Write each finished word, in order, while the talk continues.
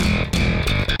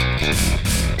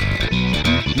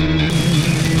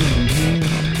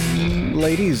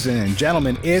ladies and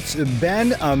gentlemen, it's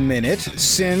been a minute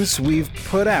since we've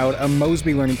put out a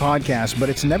Mosby Learning podcast, but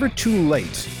it's never too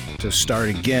late to start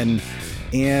again.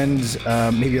 And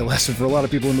maybe a lesson for a lot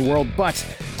of people in the world, but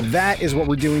that is what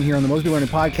we're doing here on the Mosby Learning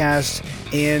Podcast.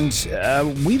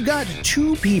 And we've got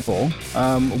two people,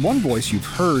 one voice you've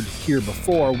heard here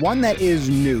before, one that is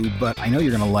new, but I know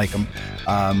you're going to like them.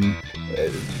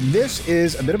 This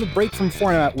is a bit of a break from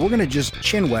format. We're going to just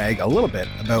chinwag a little bit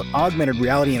about augmented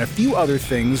reality and a few other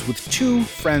things with two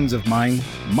friends of mine.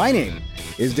 My name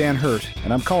is Dan Hurt,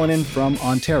 and I'm calling in from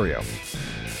Ontario.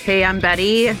 Hey, I'm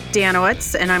Betty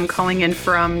Danowitz, and I'm calling in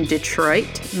from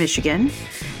Detroit, Michigan.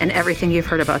 And everything you've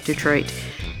heard about Detroit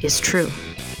is true.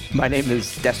 My name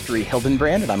is Destry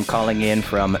Hildenbrand, and I'm calling in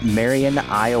from Marion,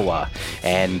 Iowa.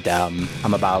 And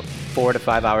I'm about 4 to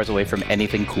 5 hours away from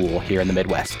anything cool here in the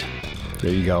Midwest.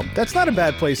 There you go. That's not a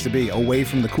bad place to be, away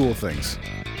from the cool things.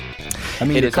 I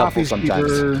mean, it the is helpful coffee's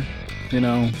sometimes. cheaper,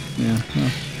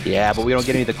 Yeah, but we don't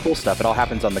get any of the cool stuff. It all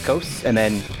happens on the coast, and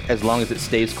then as long as it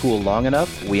stays cool long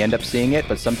enough, we end up seeing it,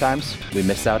 but sometimes we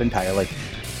miss out entirely.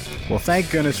 Well, thank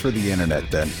goodness for the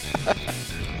internet, then.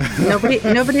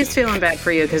 Nobody's feeling bad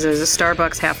for you because there's a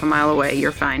Starbucks half a mile away.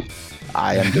 You're fine.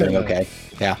 I am doing okay.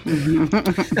 Yeah.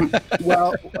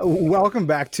 Well, welcome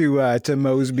back to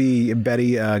Mosby,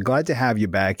 Betty. Glad to have you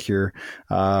back here.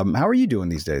 How are you doing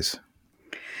these days?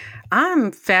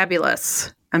 I'm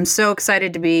fabulous. I'm so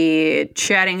excited to be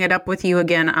chatting it up with you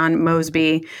again on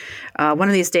Mosby. One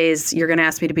of these days, you're going to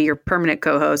ask me to be your permanent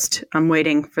co-host. I'm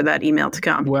waiting for that email to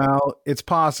come. Well, it's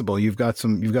possible. You've got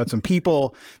some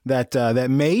people that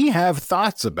may have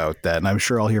thoughts about that, and I'm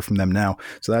sure I'll hear from them now.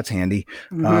 So that's handy.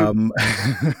 Mm-hmm.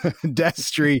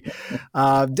 Destry,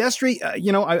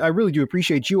 I really do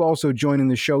appreciate you also joining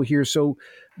the show here. So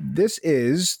this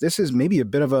is maybe a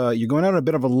bit of you're going out on a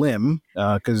bit of a limb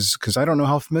because I don't know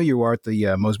how familiar you are at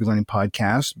the Mosby Learning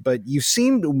Podcast, but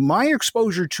my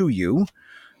exposure to you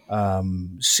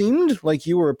seemed like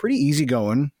you were a pretty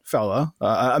easygoing fella,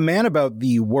 a man about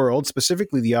the world,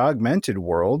 specifically the augmented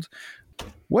world.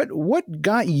 What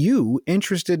got you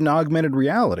interested in augmented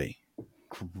reality?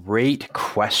 Great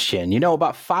question.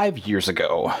 About 5 years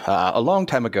ago, a long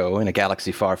time ago in a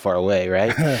galaxy far, far away,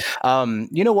 right?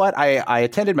 You know what? I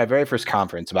attended my very first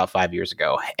conference about 5 years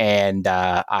ago, and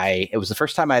it was the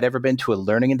first time I'd ever been to a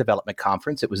learning and development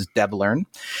conference. It was DevLearn,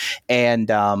 and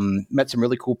met some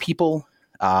really cool people.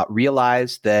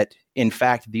 Realized that, in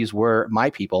fact, these were my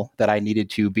people, that I needed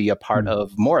to be a part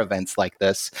of more events like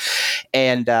this,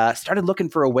 and started looking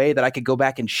for a way that I could go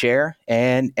back and share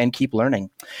and keep learning.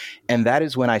 And that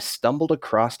is when I stumbled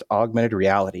across augmented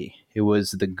reality. It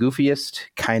was the goofiest,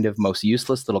 kind of most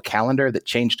useless little calendar that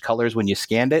changed colors when you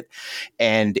scanned it.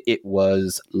 And it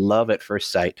was love at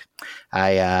first sight.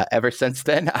 Ever since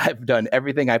then, I've done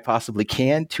everything I possibly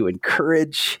can to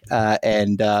encourage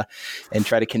and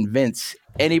try to convince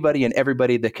anybody and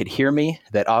everybody that could hear me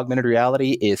that augmented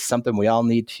reality is something we all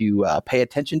need to pay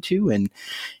attention to and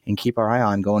keep our eye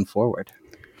on going forward.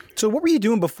 So what were you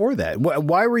doing before that?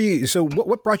 Why were you? So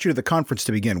what brought you to the conference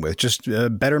to begin with? Just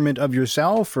betterment of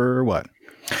yourself or what?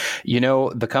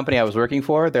 The company I was working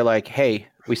for, they're like, hey,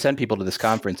 we send people to this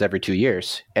conference every 2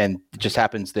 years. And it just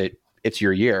happens that it's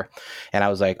your year. And I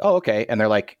was like, oh, okay. And they're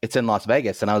like, it's in Las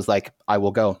Vegas. And I was like, I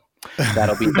will go.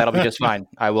 That'll be just fine.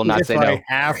 I will not say no. I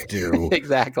have to.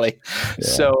 Exactly. Yeah.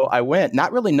 So I went,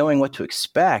 not really knowing what to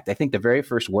expect. I think the very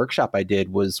first workshop I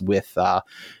did was with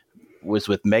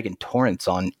Megan Torrance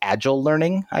on agile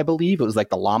learning, I believe. It was like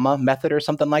the llama method or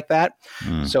something like that.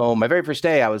 So my very first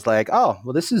day, I was like, oh,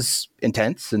 well, this is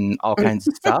intense and all kinds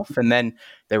of stuff. And then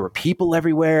there were people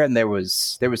everywhere. And there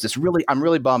was this I'm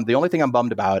really bummed. The only thing I'm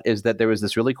bummed about is that there was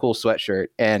this really cool sweatshirt.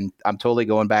 And I'm totally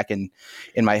going back in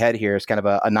my head here. It's kind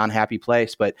of a non-happy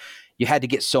place, but you had to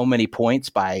get so many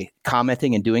points by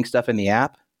commenting and doing stuff in the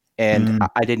app. And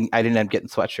I didn't end up getting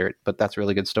sweatshirt, but that's a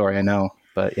really good story. I know.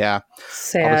 But yeah,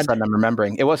 sad. All of a sudden I'm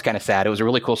remembering. It was kind of sad. It was a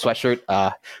really cool sweatshirt.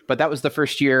 But that was the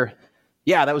first year.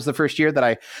 Yeah, that was the first year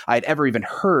that I'd ever even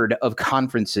heard of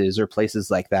conferences or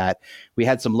places like that. We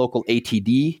had some local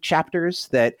ATD chapters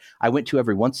that I went to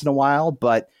every once in a while,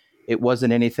 but it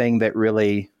wasn't anything that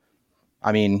really,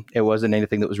 it wasn't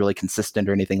anything that was really consistent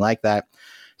or anything like that.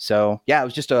 So yeah, it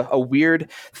was just a weird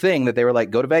thing that they were like,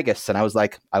 go to Vegas. And I was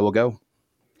like, I will go.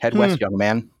 Head west, young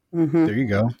man. Mm-hmm. There you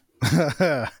go.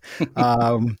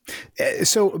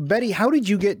 So Betty, how did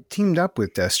you get teamed up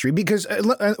with Destry? Because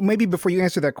maybe before you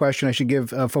answer that question, I should give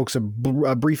folks a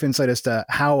brief insight as to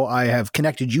how I have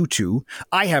connected you two.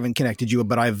 I haven't connected you,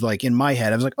 but I've in my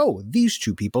head, I was like, oh, these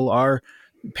two people are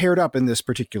paired up in this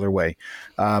particular way.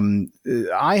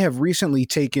 I have recently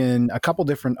taken a couple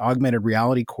different augmented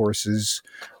reality courses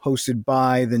hosted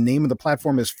by, the name of the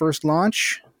platform is First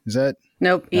Launch. Is that?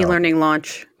 Nope. No. E-Learning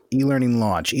Launch. E-Learning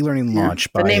Launch. E-Learning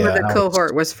Launch. The by, name of the Alex.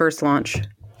 cohort was First Launch.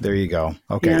 There you go.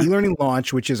 Okay. Yeah. E-Learning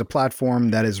Launch, which is a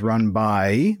platform that is run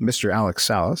by Mr. Alex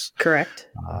Salas. Correct.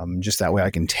 Just that way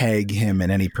I can tag him in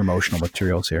any promotional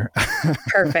materials here.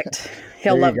 Perfect.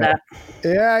 He'll love that.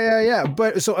 Yeah.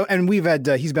 But so, and we've had,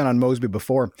 he's been on Mosby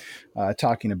before,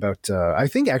 talking about, I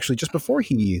think actually just before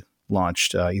he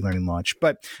launched E-Learning Launch.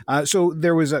 But so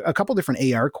there was a couple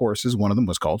different AR courses. One of them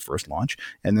was called First Launch,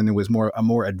 and then there was a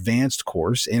more advanced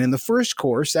course. And in the first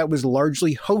course, that was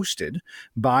largely hosted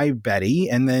by Betty,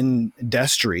 and then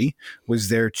Destry was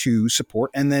there to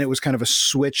support. And then it was kind of a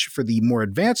switch for the more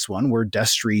advanced one, where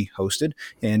Destry hosted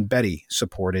and Betty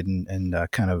supported and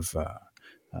kind of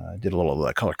did a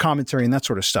little color commentary and that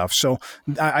sort of stuff. So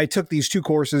I took these two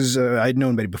courses. I'd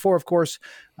known Betty before, of course,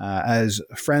 as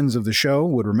friends of the show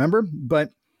would remember.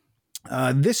 But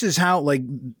this is how, like,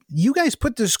 you guys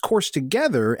put this course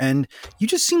together, and you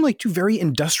just seem like two very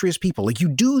industrious people. Like, you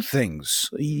do things.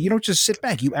 You don't just sit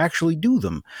back. You actually do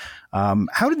them.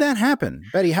 How did that happen,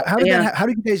 Betty? How did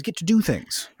you guys get to do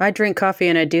things? I drink coffee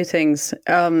and I do things.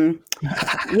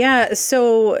 Yeah.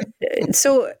 So.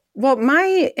 Well,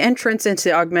 my entrance into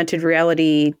the augmented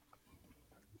reality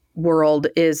world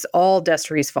is all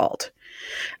Destry's fault.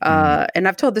 And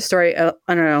I've told this story, I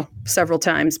don't know, several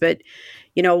times, but,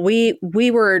 you know, we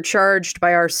were charged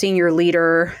by our senior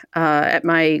leader at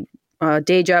my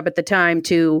day job at the time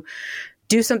to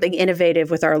do something innovative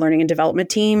with our learning and development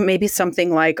team, maybe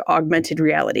something like augmented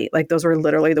reality. Like, those were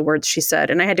literally the words she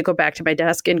said. And I had to go back to my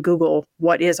desk and Google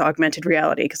what is augmented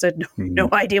reality, because I had no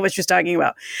idea what she was talking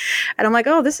about. And I'm like,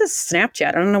 oh, this is Snapchat.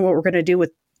 I don't know what we're going to do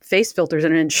with face filters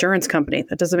in an insurance company.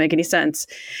 That doesn't make any sense.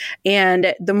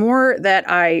 And the more that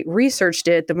I researched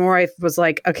it, the more I was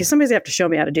like, okay, somebody's gonna have to show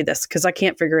me how to do this, because I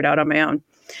can't figure it out on my own.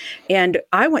 And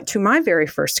I went to my very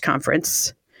first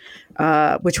conference,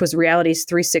 which was Realities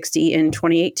 360 in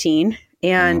 2018.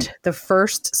 And the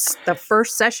first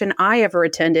session I ever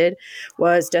attended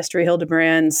was Destry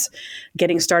Hildebrand's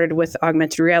Getting Started with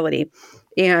Augmented Reality.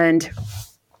 And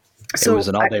so it was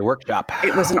an all-day workshop.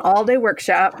 It was an all-day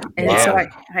workshop. And wow. So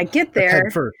I get there.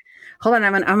 Hold on,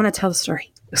 I'm going to tell the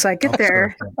story. So I get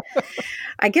there.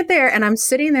 I get there and I'm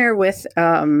sitting there with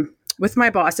my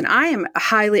boss, and I am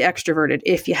highly extroverted,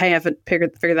 if you haven't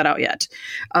figured that out yet.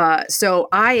 So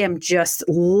I am just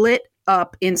lit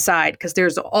up inside because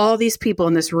there's all these people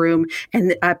in this room,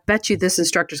 and I bet you this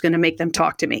instructor is going to make them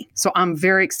talk to me. So I'm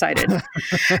very excited.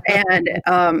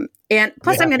 And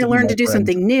plus I'm going to learn to do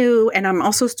something new. And I'm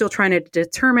also still trying to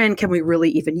determine, can we really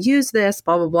even use this,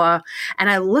 blah, blah, blah. And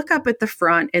I look up at the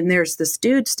front and there's this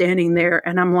dude standing there,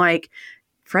 and I'm like,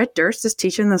 Fred Durst is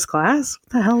teaching this class? What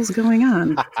the hell is going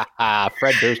on?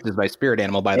 Fred Durst is my spirit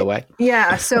animal, by the way.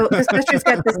 Yeah. So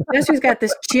Destry's got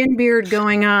this chin beard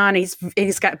going on. He's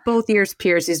got both ears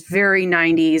pierced. He's very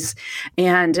 90s,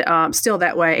 and still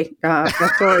that way.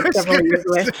 For several years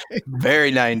away.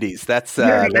 Very 90s. That's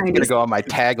going to go on my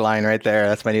tagline right there.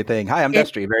 That's my new thing. Hi, I'm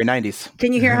Destry. Very 90s.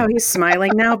 Can you hear how he's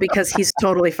smiling now? Because he's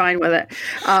totally fine with it.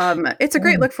 It's a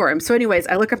great look for him. So anyways,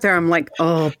 I look up there. I'm like,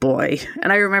 oh boy.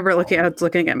 And I remember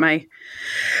looking at my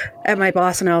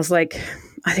boss, and I was like,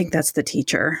 I think that's the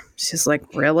teacher. She's like,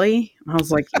 really? I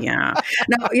was like, yeah.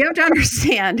 Now you have to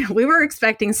understand, we were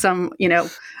expecting some,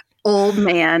 old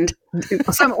man,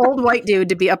 some old white dude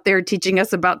to be up there teaching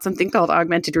us about something called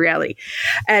augmented reality,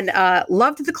 and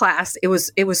loved the class. It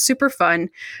was super fun.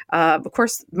 Of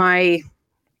course, my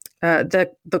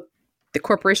the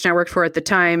corporation I worked for at the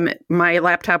time, my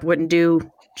laptop wouldn't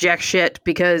do jack shit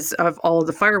because of all of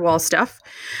the firewall stuff.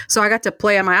 So I got to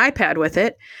play on my iPad with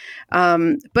it.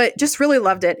 But just really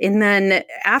loved it. And then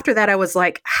after that, I was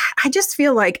like, I just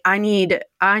feel like I need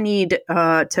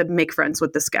to make friends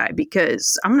with this guy,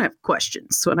 because I'm going to have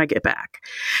questions when I get back.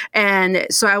 And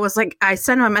so I was like, I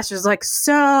sent him a message like,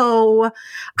 so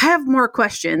I have more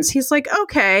questions. He's like,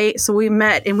 okay. So we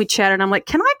met and we chatted. I'm like,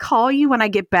 can I call you when I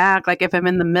get back? Like, if I'm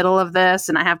in the middle of this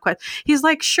and I have questions. He's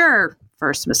like, sure.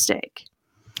 First mistake.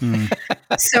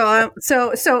 So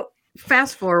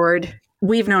fast forward,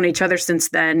 we've known each other since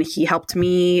then. He helped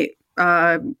me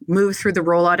move through the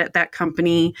rollout at that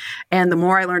company. And the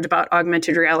more I learned about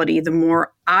augmented reality, the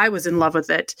more I was in love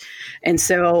with it. And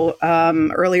so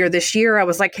earlier this year, I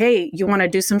was like, hey, you want to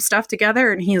do some stuff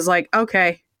together? And he's like,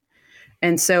 okay.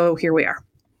 And so here we are.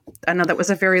 I know that was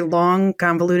a very long,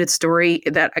 convoluted story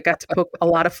that I got to poke a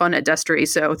lot of fun at Destry.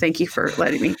 So thank you for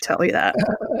letting me tell you that.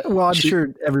 Well, I'm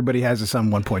sure everybody has this on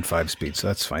 1.5 speed, so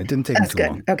that's fine. It didn't take me too good.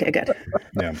 long. Okay, good.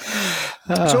 Yeah.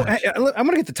 So I'm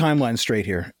going to get the timeline straight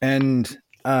here, and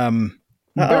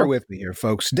bear with me here,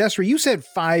 folks. Destry, you said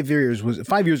 5 years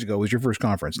ago was your first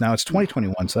conference. Now it's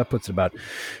 2021, so that puts it about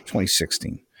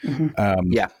 2016.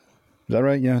 Yeah. Is that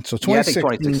right? Yeah. So 2016. Yeah, I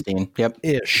think 2016. Yep.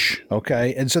 Ish.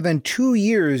 Okay. And so then 2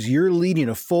 years, you're leading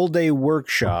a full day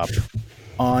workshop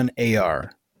on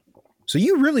AR. So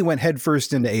you really went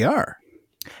headfirst into AR.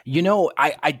 You know,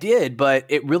 I did, but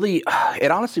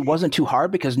it honestly wasn't too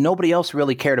hard because nobody else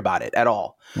really cared about it at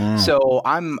all. So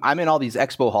I'm in all these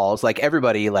expo halls, like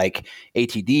everybody, like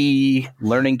ATD,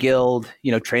 Learning Guild,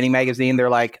 Training Magazine. They're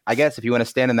like, I guess if you want to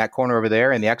stand in that corner over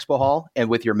there in the expo hall and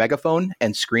with your megaphone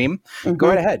and scream, go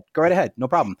right ahead, no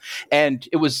problem. And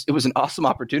it was an awesome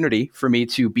opportunity for me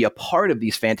to be a part of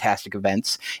these fantastic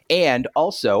events and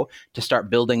also to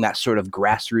start building that sort of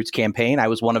grassroots campaign. I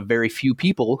was one of very few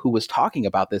people who was talking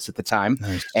about this at the time.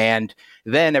 Nice. And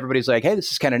then everybody's like, hey,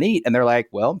 this is kind of neat. And they're like,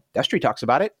 well, Destry talks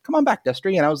about it. Come on back,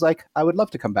 Destry. And I was like, I would love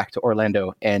to come back to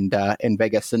Orlando and in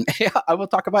Vegas. And I will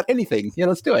talk about anything. Yeah,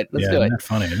 let's do it. Let's do it. That's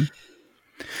funny.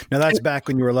 Now that's back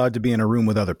when you were allowed to be in a room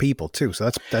with other people too.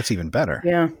 So that's even better.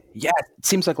 Yeah. Yeah. It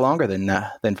seems like longer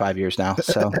than 5 years now.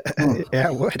 So yeah,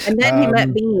 it would. And then he met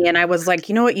me and I was like,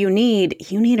 you know what you need?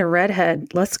 You need a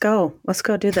redhead. Let's go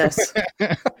do this.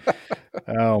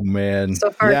 Oh man.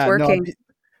 So far it's working.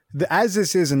 No, as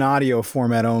this is an audio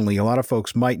format only, a lot of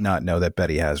folks might not know that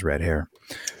Betty has red hair.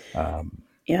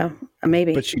 Yeah,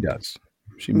 maybe. But she does.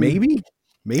 Maybe.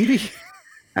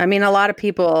 I mean, a lot of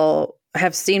people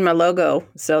have seen my logo,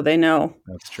 so they know.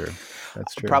 That's true.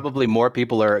 Probably more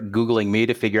people are Googling me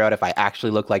to figure out if I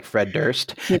actually look like Fred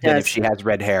Durst than if she has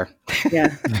red hair.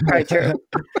 Yeah, probably true.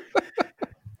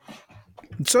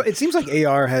 So it seems like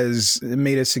AR has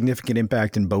made a significant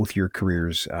impact in both your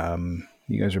careers.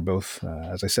 You guys are both,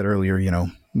 as I said earlier,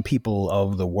 people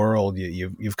of the world.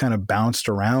 You've kind of bounced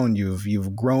around.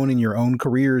 You've grown in your own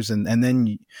careers, and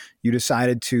then you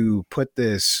decided to put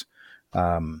this,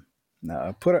 at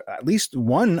least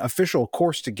one official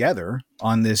course together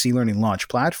on this e-learning launch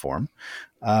platform.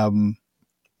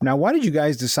 Now, why did you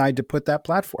guys decide to put that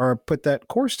platform or put that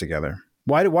course together?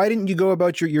 Why didn't you go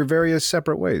about your various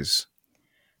separate ways?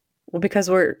 Well, because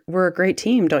we're a great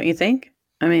team, don't you think?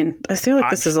 I mean, I feel like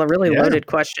this is a really loaded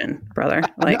question, brother.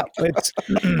 Like, no, it's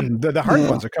the hard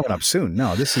ones are coming up soon.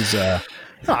 No, this is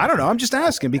no, I don't know. I'm just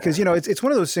asking because it's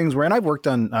one of those things where, and I've worked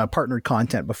on partnered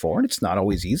content before, and it's not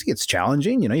always easy. It's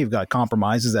challenging. You've got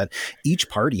compromises that each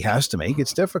party has to make.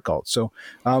 It's difficult. So,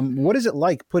 what is it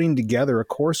like putting together a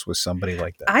course with somebody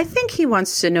like that? I think he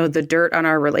wants to know the dirt on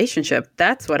our relationship.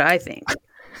 That's what I think.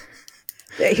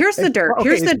 Here's the dirt. Okay,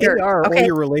 here's the dirt. Okay,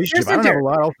 your relationship. I don't have a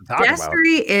lot else to talk about.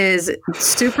 Destry is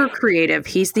super creative.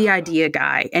 He's the idea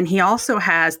guy, and he also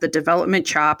has the development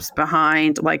chops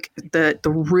behind like the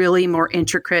really more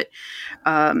intricate,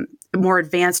 more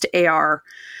advanced AR.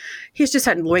 He's just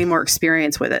had way more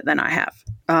experience with it than I have.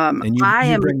 And you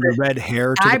bring the red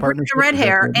hair to the partnership? I bring the red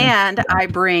hair, and I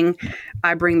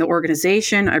bring the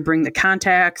organization. I bring the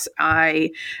contacts. I'm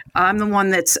the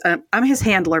one that's I'm his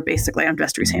handler, basically. I'm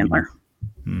Destry's handler.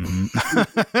 Mm-hmm.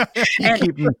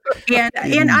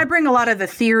 and I bring a lot of the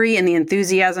theory and the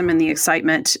enthusiasm and the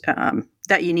excitement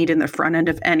that you need in the front end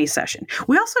of any session.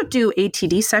 We also do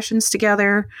ATD sessions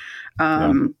together.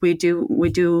 We do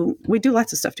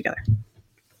lots of stuff together.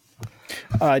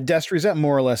 Destry, is that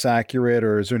more or less accurate,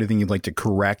 or is there anything you'd like to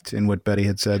correct in what Betty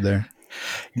had said there?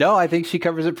 No, I think she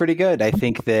covers it pretty good. I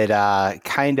think that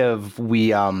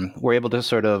we're able to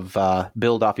sort of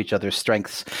build off each other's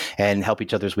strengths and help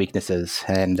each other's weaknesses.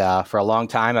 And for a long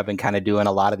time, I've been kind of doing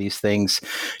a lot of these things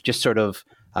just sort of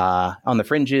on the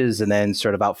fringes and then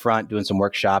sort of out front doing some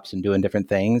workshops and doing different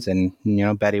things. And,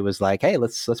 Betty was like, hey,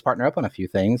 let's partner up on a few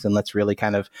things and let's really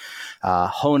kind of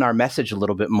hone our message a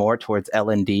little bit more towards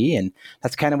L&D. And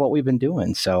that's kind of what we've been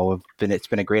doing. So it's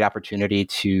been a great opportunity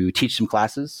to teach some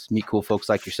classes, meet cool folks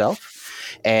like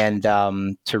yourself, and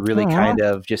to really kind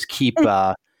of just keep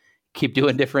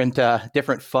doing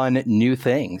different fun new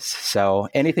things. So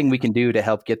anything we can do to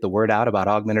help get the word out about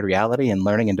augmented reality and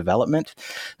learning and development,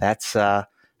 that's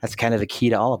kind of the key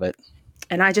to all of it.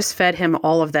 And I just fed him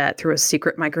all of that through a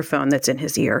secret microphone that's in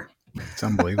his ear. It's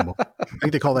unbelievable. I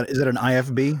think they call that, is it an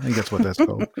IFB? I think that's what that's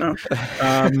called. No.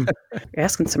 You're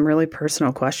asking some really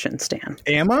personal questions, Dan.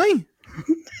 Am I?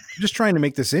 I'm just trying to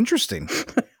make this interesting.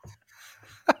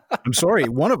 I'm sorry.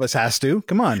 One of us has to.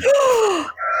 Come on.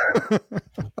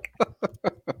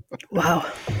 Wow.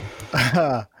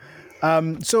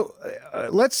 So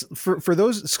let's for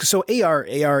those. So AR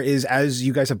is, as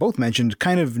you guys have both mentioned,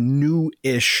 kind of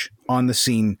new-ish on the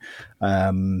scene,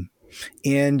 and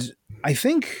I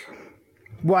think.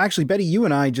 Well, actually, Betty, you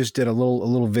and I just did a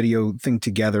little video thing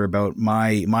together about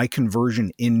my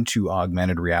conversion into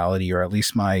augmented reality, or at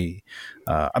least my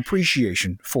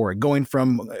appreciation for it. Going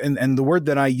from and the word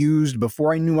that I used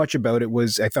before I knew much about it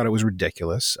was I thought it was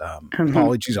ridiculous.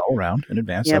 Apologies all around in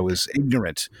advance. Yep. I was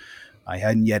ignorant. I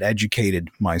hadn't yet educated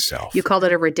myself. You called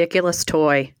it a ridiculous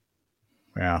toy.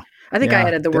 Yeah. I think I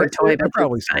added the word toy, but I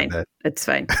probably it's said fine. that. It's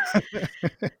fine.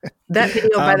 That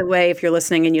video, by the way, if you're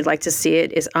listening and you'd like to see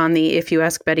it, is on the If You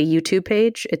Ask Betty YouTube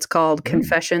page. It's called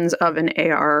Confessions of an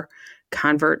AR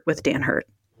Convert with Dan Hurt.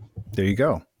 There you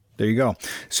go.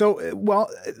 So, well,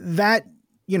 that,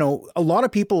 a lot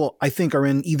of people, I think, are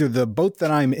in either the boat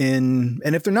that I'm in,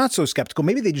 and if they're not so skeptical,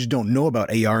 maybe they just don't know about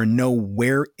AR and know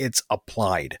where it's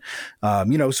applied.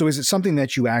 So is it something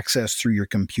that you access through your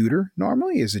computer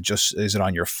normally? Is it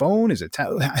on your phone? Is it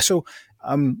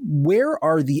where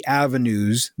are the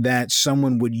avenues that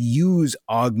someone would use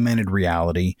augmented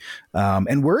reality,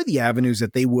 and where are the avenues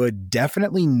that they would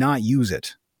definitely not use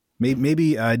it?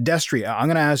 Maybe Destry, I'm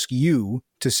going to ask you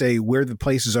to say where the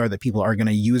places are that people are going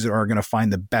to use it or are going to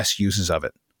find the best uses of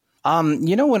it.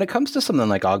 When it comes to something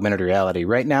like augmented reality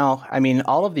right now, I mean,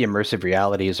 all of the immersive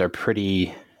realities are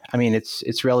pretty,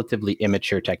 it's relatively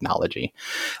immature technology.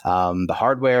 The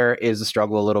hardware is a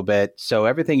struggle a little bit. So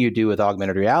everything you do with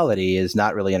augmented reality is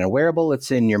not really in a wearable. It's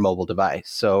in your mobile device.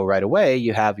 So right away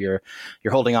you're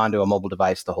holding on to a mobile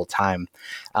device the whole time.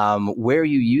 Where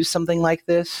you use something like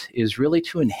this is really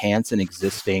to enhance an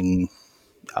existing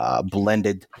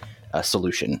blended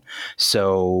solution.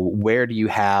 So where do you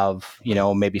have,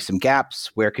 maybe some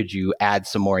gaps? Where could you add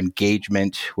some more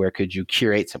engagement? Where could you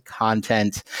curate some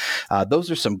content?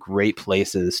 Those are some great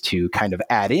places to kind of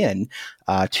add in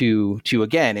to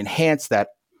again, enhance that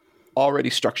already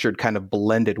structured kind of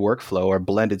blended workflow or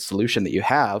blended solution that you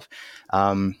have.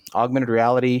 Augmented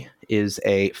reality is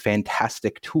a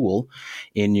fantastic tool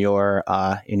in your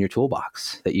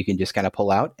toolbox that you can just kind of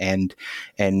pull out and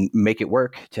make it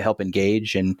work to help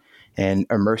engage and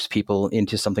immerse people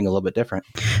into something a little bit different.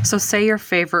 So say your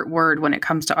favorite word when it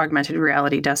comes to augmented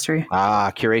reality, Destry.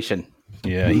 Curation.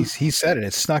 Yeah, he said it.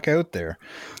 It snuck out there.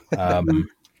 So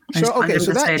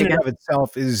that in and of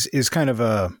itself is kind of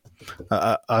a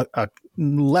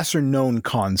lesser known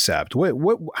concept.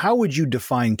 How would you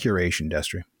define curation,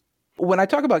 Destry? When I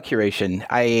talk about curation,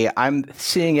 I'm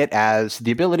seeing it as the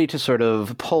ability to sort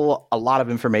of pull a lot of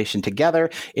information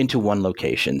together into one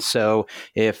location. So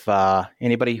if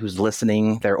anybody who's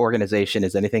listening, their organization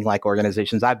is anything like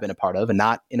organizations I've been a part of, and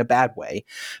not in a bad way,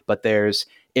 but there's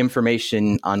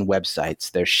information on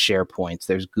websites, there's SharePoints,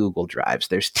 there's Google Drives,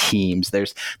 there's Teams,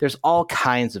 there's all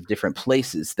kinds of different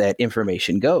places that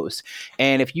information goes.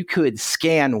 And if you could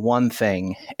scan one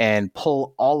thing and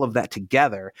pull all of that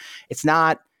together, it's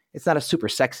not a super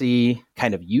sexy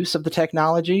kind of use of the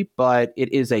technology, but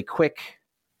it is a quick,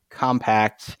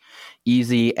 compact,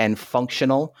 easy, and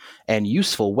functional and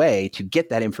useful way to get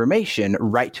that information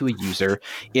right to a user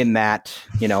in that,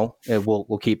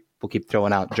 we'll keep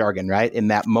throwing out jargon, right? In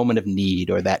that moment of need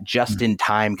or that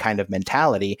just-in-time kind of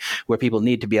mentality where people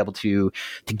need to be able to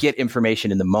get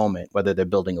information in the moment, whether they're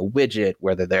building a widget,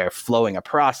 whether they're flowing a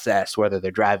process, whether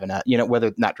they're driving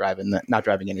whether not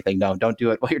driving anything. No, don't do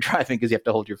it while you're driving because you have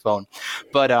to hold your phone.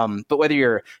 But whether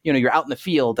you're out in the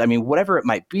field, whatever it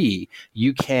might be,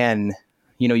 you can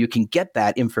get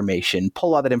that information,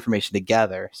 pull all that information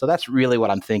together. So that's really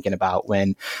what I'm thinking about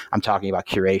when I'm talking about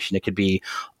curation. It could be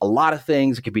a lot of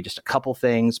things. It could be just a couple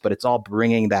things, but it's all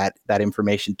bringing that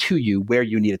information to you where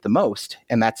you need it the most.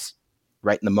 And that's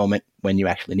right in the moment when you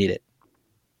actually need it.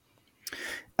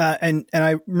 And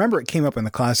I remember it came up in the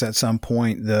class at some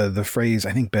point, the phrase,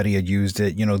 I think Betty had used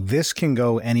it, this can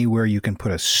go anywhere you can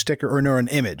put a sticker or an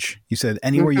image. You said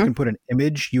anywhere you can put an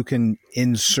image, you can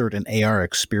insert an AR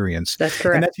experience. That's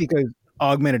correct. And that's because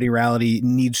augmented reality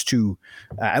needs to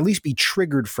at least be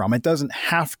triggered from. It doesn't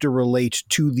have to relate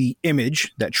to the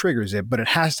image that triggers it, but it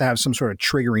has to have some sort of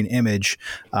triggering image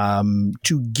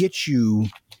to get you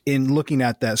in looking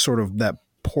at that sort of that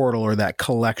portal or that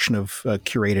collection of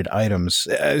curated items,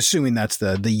 assuming that's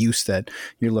the use that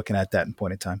you're looking at that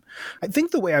point in time. I think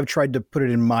the way I've tried to put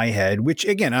it in my head, which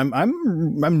again,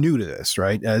 I'm new to this,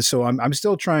 right? So I'm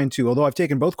still trying to, although I've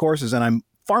taken both courses and I'm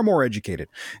far more educated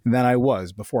than I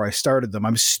was before I started them,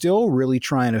 I'm still really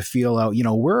trying to feel out,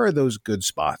 where are those good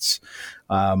spots?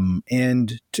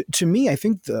 And to me, I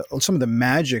think some of the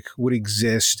magic would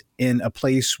exist in a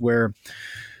place where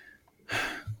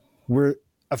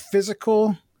a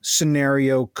physical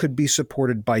scenario could be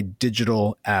supported by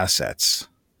digital assets.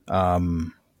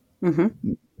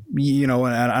 You know,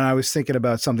 and I was thinking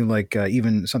about something like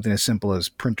even something as simple as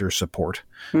printer support,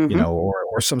 you know,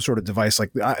 or some sort of device like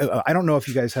I don't know if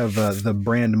you guys have the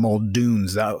brand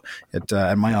Muldoons out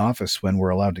at my office when we're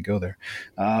allowed to go there.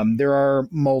 There are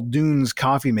Muldoons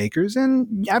coffee makers,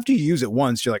 and after you use it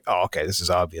once, you're like, oh, okay, this is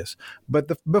obvious. But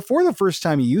before the first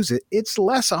time you use it, it's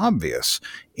less obvious.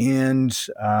 And,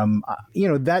 you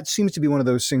know, that seems to be one of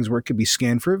those things where it could be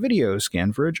scanned for a video,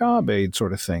 scanned for a job aid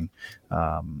sort of thing.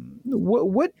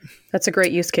 What? That's a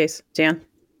great use case, Dan.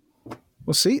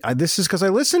 Well, see, this is because I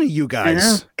listen to you guys. I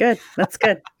know. Good. That's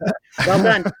good. Well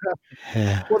done.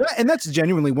 Well, and that's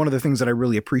genuinely one of the things that I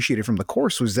really appreciated from the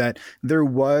course was that there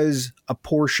was a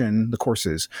portion,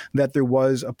 that there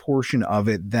was a portion of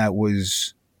it that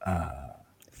was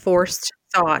forced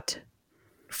thought.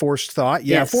 Forced thought.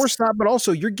 Yeah, yes. Forced thought, but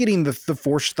also you're getting the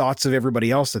forced thoughts of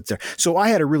everybody else that's there. So I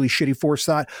had a really shitty forced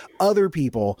thought. Other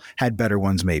people had better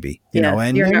ones, maybe. You know,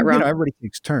 and you're not wrong. You know, everybody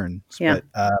takes turns. Yeah.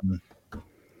 But,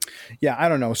 yeah, I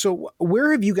don't know. So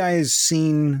where have you guys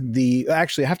seen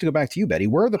actually, I have to go back to you, Betty.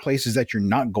 Where are the places that you're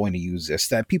not going to use this,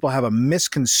 that people have a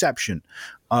misconception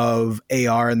of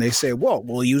AR and they say, well,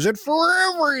 we'll use it for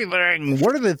everything.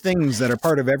 What are the things that are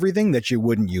part of everything that you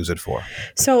wouldn't use it for?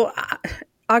 So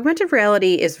augmented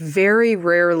reality is very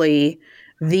rarely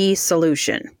the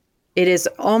solution. It is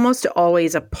almost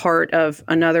always a part of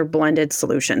another blended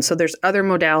solution. So there's other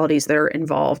modalities that are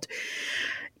involved.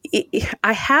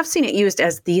 I have seen it used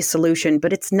as the solution,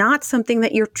 but it's not something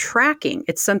that you're tracking.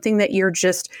 It's something that you're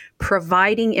just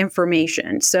providing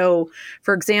information. So,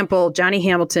 for example, Johnny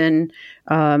Hamilton,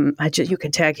 you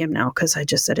can tag him now because I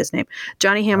just said his name.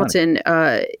 Johnny Hamilton,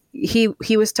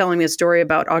 he was telling me a story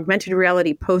about augmented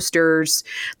reality posters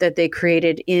that they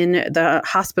created in the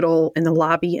hospital, in the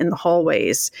lobby, in the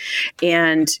hallways.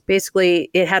 And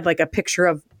basically it had like a picture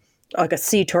of like a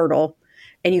sea turtle.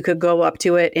 And you could go up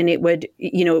to it and it would,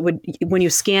 when you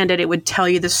scanned it, it would tell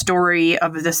you the story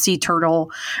of the sea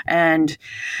turtle and,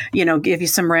 give you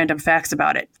some random facts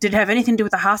about it. Did it have anything to do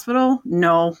with the hospital?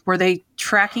 No. Were they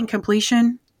tracking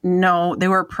completion? No. They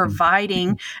were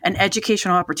providing an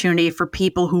educational opportunity for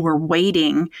people who were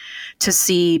waiting to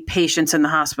see patients in the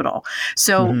hospital.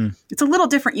 So it's a little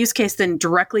different use case than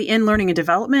directly in learning and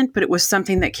development, but it was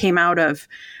something that came out of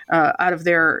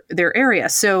their area.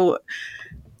 So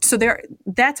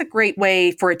that's a great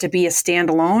way for it to be a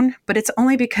standalone, but it's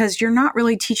only because you're not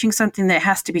really teaching something that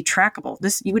has to be trackable.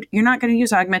 You're not going to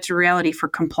use augmented reality for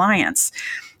compliance.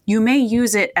 You may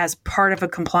use it as part of a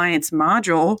compliance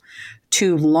module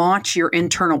to launch your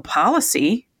internal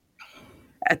policy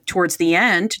towards the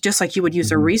end, just like you would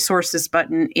use a resources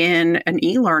button in an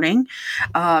e-learning.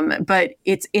 But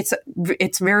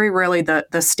it's very rarely the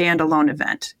standalone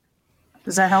event.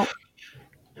 Does that help?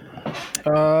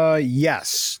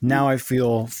 Yes. Now I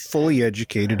feel fully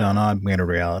educated on augmented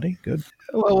reality. Good.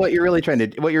 Well, what you're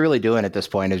really doing at this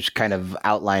point is kind of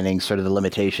outlining sort of the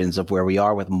limitations of where we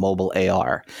are with mobile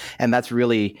AR. And that's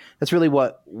really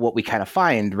what we kind of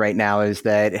find right now is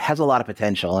that it has a lot of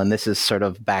potential. And this is sort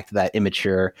of back to that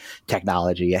immature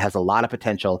technology. It has a lot of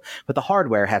potential, but the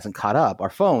hardware hasn't caught up. Our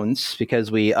phones,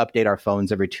 because we update our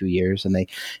phones every 2 years and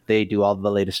they do all the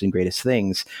latest and greatest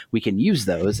things, we can use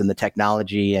those and the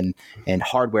technology and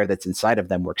hardware that's inside of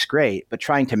them works great. But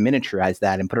trying to miniaturize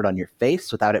that and put it on your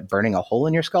face without it burning a hole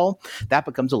in your skull, that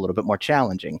becomes a little bit more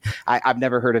challenging. I've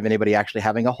never heard of anybody actually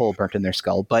having a hole burnt in their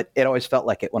skull, but it always felt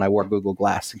like it when I wore Google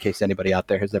Glass, in case anybody out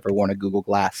there has ever worn a Google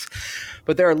Glass.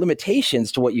 But there are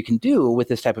limitations to what you can do with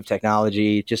this type of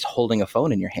technology, just holding a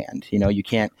phone in your hand. You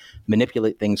can't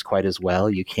manipulate things quite as well.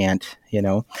 You can't, you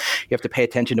have to pay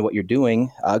attention to what you're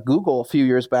doing. Google a few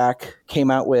years back came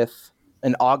out with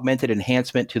an augmented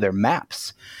enhancement to their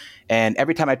maps. And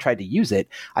every time I tried to use it,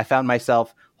 I found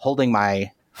myself holding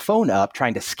my phone up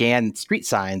trying to scan street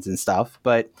signs and stuff,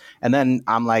 and then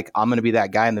I'm like, I'm going to be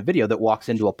that guy in the video that walks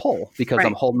into a pole because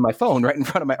I'm holding my phone right in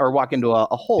front of or walk into a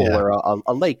hole or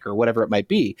a lake or whatever it might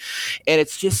be. And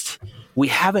it's just, we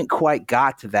haven't quite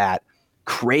got to that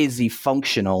crazy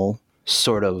functional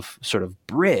sort of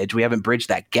bridge. We haven't bridged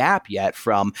that gap yet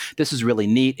from this is really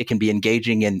neat. It can be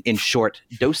engaging in short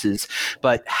doses,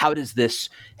 but how does this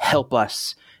help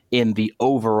us in the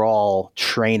overall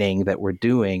training that we're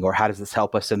doing, or how does this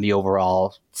help us in the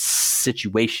overall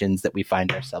situations that we find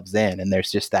ourselves in? And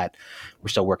there's just that, we're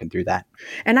still working through that.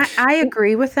 And I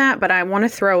agree with that, but I want to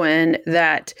throw in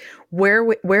that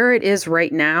where it is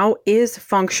right now is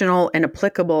functional and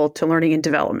applicable to learning and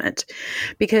development,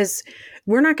 because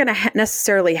we're not going to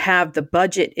necessarily have the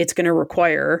budget it's going to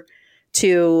require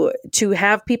to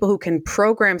have people who can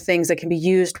program things that can be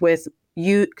used with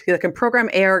that can program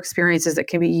AR experiences that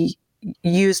can be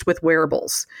used with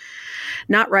wearables.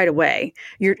 Not right away.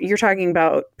 You're talking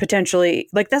about potentially,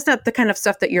 like, that's not the kind of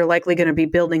stuff that you're likely going to be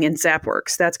building in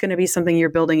ZapWorks. That's going to be something you're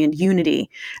building in Unity.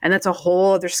 And that's a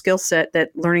whole other skill set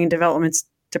that learning and development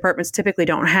departments typically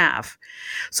don't have.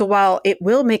 So while it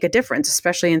will make a difference,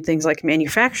 especially in things like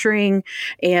manufacturing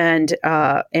and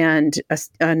other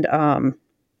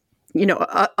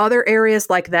areas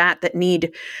like that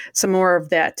need some more of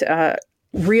that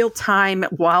real time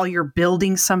while you're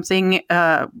building something,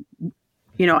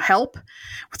 help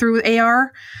through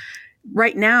AR.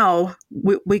 Right now,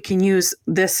 we can use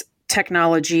this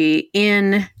technology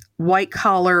in white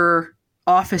collar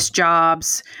office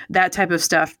jobs, that type of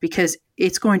stuff, because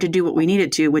it's going to do what we need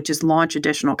it to, which is launch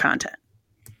additional content.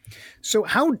 So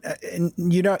how,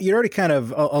 you already kind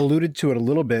of alluded to it a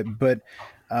little bit, but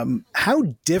how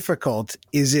difficult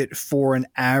is it for an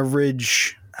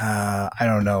average,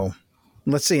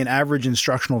 let's say an average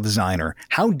instructional designer?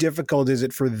 How difficult is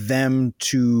it for them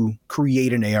to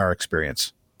create an AR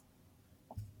experience?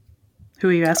 Who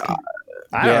are you asking?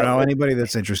 I don't know. Anybody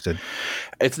that's interested.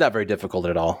 It's not very difficult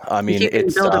at all. I mean, if you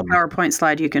can build a PowerPoint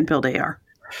slide, you can build AR.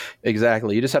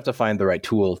 Exactly. You just have to find the right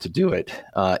tool to do it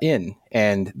in.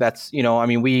 And that's,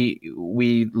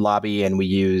 we lobby and we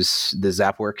use the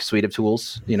ZapWorks suite of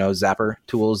tools, Zapper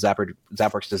tools,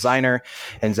 ZapWorks Designer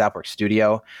and ZapWorks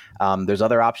Studio. There's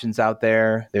other options out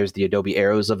there. There's the Adobe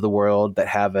Arrows of the world that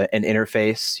have an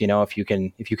interface.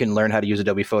 If you can learn how to use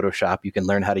Adobe Photoshop, you can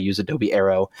learn how to use Adobe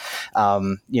Arrow.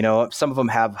 Some of them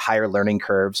have higher learning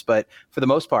curves, but for the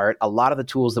most part, a lot of the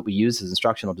tools that we use as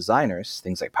instructional designers,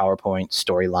 things like PowerPoint,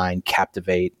 Storyline,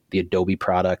 Captivate, the Adobe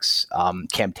products,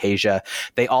 Camtasia,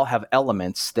 they all have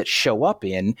elements that show up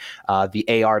in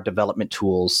the AR development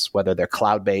tools, whether they're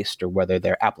cloud-based or whether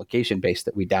they're application-based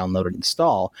that we download and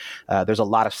install. There's a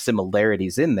lot of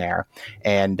similarities in there.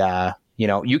 And,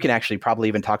 you can actually probably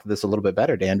even talk to this a little bit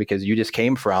better, Dan, because you just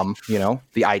came from,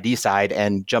 the ID side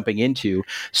and jumping into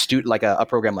like a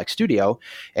program like Studio.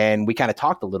 And we kind of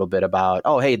talked a little bit about,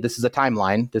 oh, hey, this is a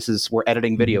timeline. We're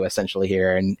editing video essentially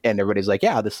here. And everybody's like,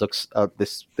 yeah, this looks,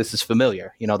 this is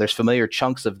familiar. There's familiar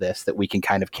chunks of this that we can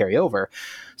kind of carry over.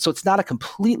 So it's not a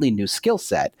completely new skill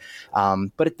set,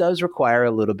 but it does require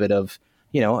a little bit of,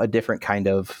 a different kind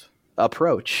of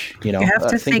approach, You have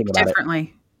to think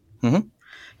differently. Mm-hmm.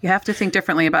 You have to think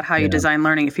differently about how you design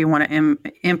learning if you want to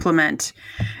implement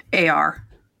AR.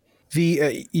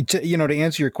 To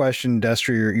answer your question,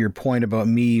 Destry, your point about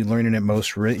me learning it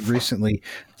most recently,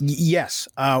 yes.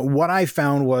 What I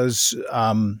found was,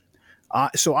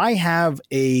 so I have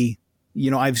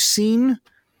I've seen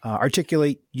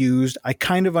Articulate used. I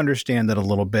kind of understand it a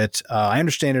little bit. I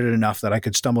understand it enough that I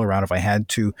could stumble around if I had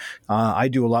to. I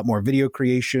do a lot more video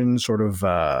creation, sort of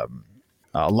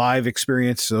live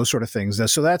experience, those sort of things.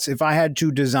 So that's, if I had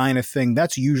to design a thing,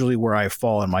 that's usually where I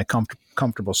fall in my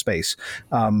comfortable space.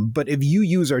 But if you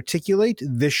use Articulate,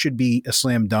 this should be a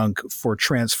slam dunk for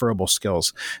transferable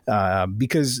skills.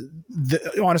 Because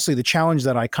honestly, the challenge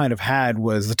that I kind of had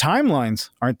was the timelines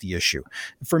aren't the issue.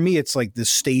 For me, it's like the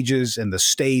stages and the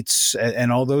states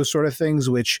and all those sort of things,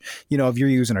 which, if you're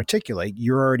using Articulate,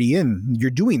 you're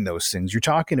doing those things. You're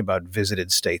talking about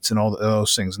visited states and all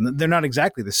those things. And they're not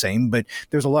exactly the same, but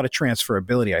there's a lot of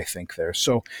transferability, I think, there.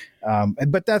 So,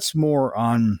 but that's more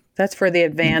on... That's for the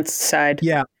advanced side.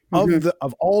 Yeah.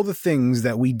 Of all the things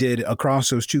that we did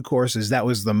across those two courses, that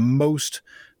was the most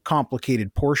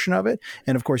complicated portion of it.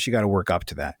 And of course, you got to work up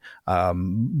to that.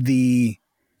 The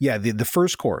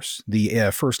first course, the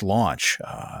first launch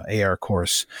AR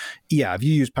course. Yeah. If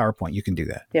you use PowerPoint, you can do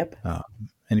that. Yep.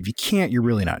 And if you can't, you're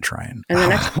really not trying.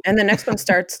 And the next one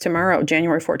starts tomorrow,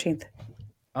 January 14th.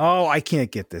 Oh, I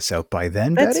can't get this out by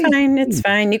then. That's Betty. Fine. It's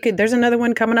fine. There's another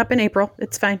one coming up in April.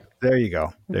 It's fine. There you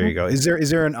go. There you go. Is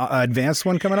there an advanced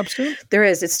one coming up soon? There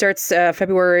is. It starts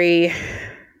February,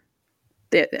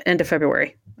 the end of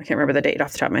February. I can't remember the date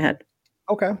off the top of my head.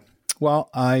 Okay. Well,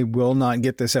 I will not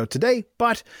get this out today,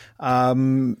 but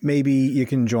maybe you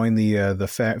can join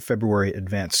the February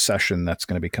advanced session that's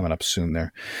going to be coming up soon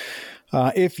there.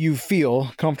 If you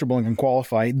feel comfortable and can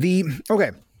qualify.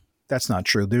 Okay. That's not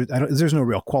true. There's no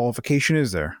real qualification,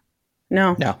 is there?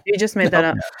 No. You just made that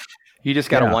up. You just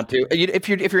gotta want to. If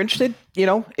you're interested,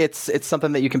 it's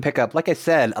something that you can pick up. Like I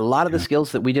said, a lot of the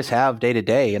skills that we just have day to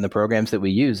day in the programs that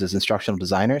we use as instructional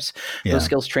designers, those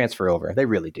skills transfer over. They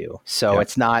really do. So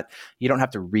it's not, you don't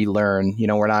have to relearn.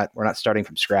 We're not starting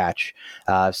from scratch.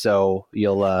 So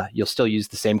you'll still use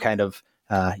the same kind of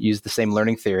use the same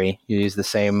learning theory. You use the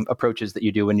same approaches that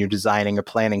you do when you're designing or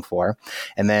planning for,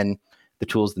 and then the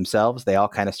tools themselves, they all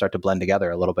kind of start to blend together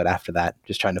a little bit after that,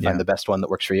 just trying to find the best one that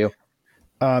works for you.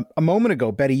 A moment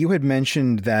ago, Betty, you had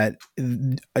mentioned that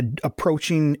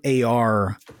approaching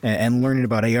AR and learning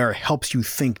about AR helps you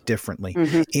think differently.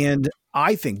 Mm-hmm. And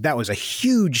I think that was a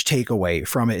huge takeaway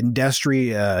from it in Destry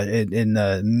in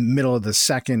the middle of the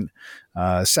second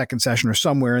session or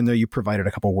somewhere in there. You provided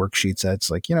a couple worksheets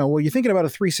that's like, well, you're thinking about a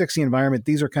 360 environment.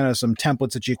 These are kind of some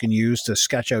templates that you can use to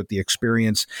sketch out the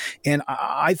experience. And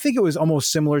I think it was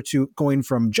almost similar to going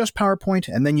from just PowerPoint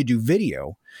and then you do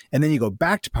video and then you go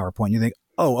back to PowerPoint. And you think,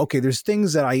 oh, okay, there's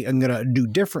things that I am going to do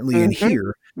differently in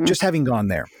here, just having gone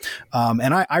there.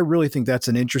 And I really think that's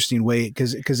an interesting way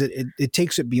because it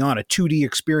takes it beyond a 2D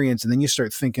experience. And then you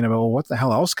start thinking about, well, what the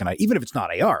hell else can I, even if it's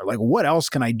not AR, like what else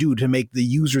can I do to make the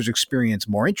user's experience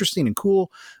more interesting and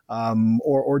cool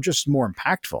or just more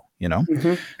impactful,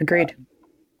 Mm-hmm. Agreed.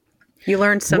 You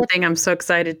learned something. I'm so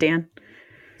excited, Dan.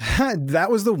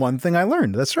 That was the one thing I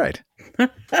learned. That's right.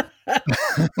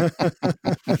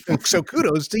 So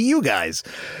kudos to you guys.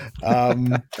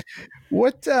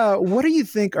 What do you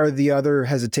think are the other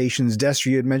hesitations? Destry,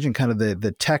 you had mentioned kind of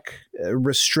the tech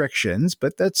restrictions,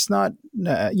 but that's not,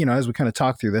 as we kind of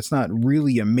talked through, that's not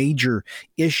really a major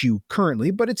issue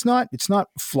currently, but it's not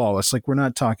flawless. Like we're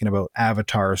not talking about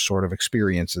Avatar sort of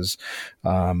experiences.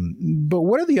 But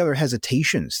what are the other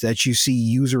hesitations that you see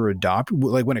user adopt?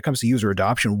 Like when it comes to user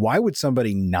adoption, why would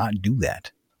somebody not do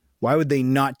that? Why would they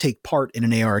not take part in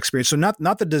an AR experience? So not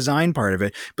the design part of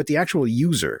it, but the actual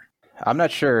user. I'm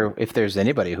not sure if there's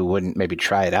anybody who wouldn't maybe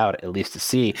try it out, at least to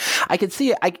see. I could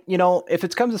see, if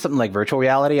it comes to something like virtual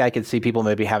reality, I could see people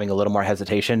maybe having a little more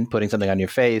hesitation, putting something on your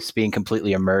face, being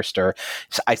completely immersed or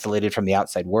isolated from the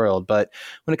outside world. But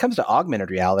when it comes to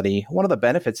augmented reality, one of the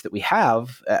benefits that we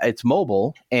have, it's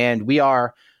mobile, and we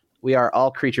are all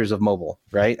creatures of mobile,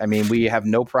 right? I mean, we have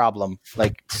no problem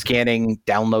like scanning,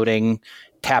 downloading,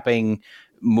 tapping,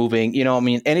 moving,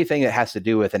 anything that has to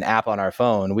do with an app on our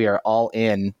phone, we are all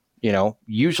in,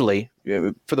 usually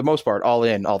for the most part, all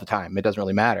in all the time. It doesn't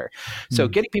really matter. So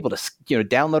getting people to,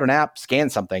 download an app,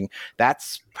 scan something,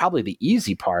 that's probably the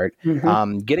easy part.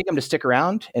 Mm-hmm. Getting them to stick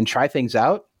around and try things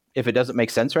out. If it doesn't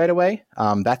make sense right away,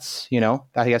 that's,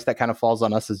 I guess that kind of falls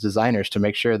on us as designers to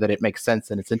make sure that it makes sense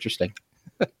and it's interesting.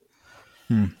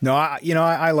 No,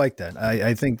 I like that.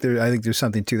 I think there's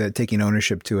something to that, taking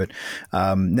ownership to it.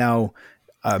 Now,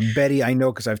 Betty, I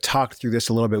know because I've talked through this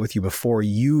a little bit with you before.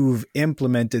 You've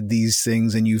implemented these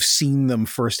things and you've seen them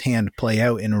firsthand play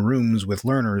out in rooms with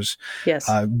learners. Yes.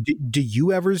 Do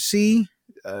you ever see?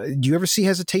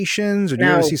 Hesitations, or do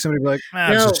you ever see somebody be like,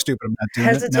 "That's so stupid, I'm not doing it"?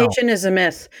 Hesitation is a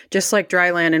myth, just like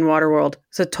Dryland in Waterworld.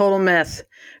 It's a total myth.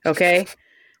 Okay.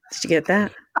 Did you get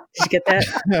that?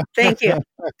 Thank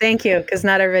you, because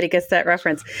not everybody gets that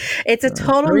reference. It's a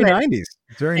total very myth. 90s.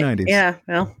 It's very 90s. Yeah,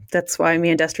 well, that's why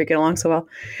me and Destry get along so well.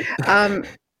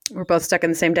 We're both stuck in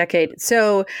the same decade.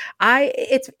 So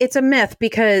it's a myth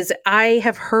because I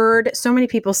have heard so many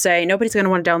people say nobody's going to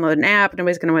want to download an app,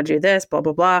 nobody's going to want to do this, blah,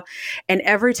 blah, blah. And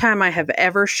every time I have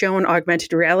ever shown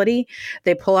augmented reality,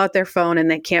 they pull out their phone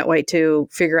and they can't wait to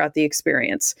figure out the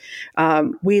experience.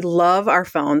 We love our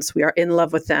phones. We are in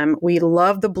love with them. We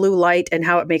love the blue light and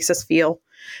how it makes us feel.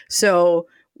 So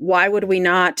why would we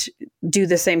not do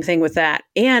the same thing with that?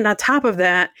 And on top of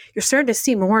that, you're starting to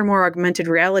see more and more augmented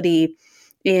reality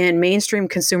in mainstream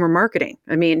consumer marketing.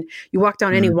 I mean, you walk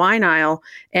down any wine aisle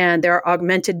and there are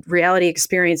augmented reality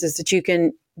experiences that you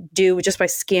can do just by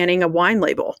scanning a wine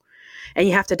label. And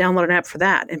you have to download an app for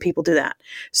that. And people do that.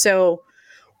 So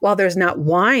while there's not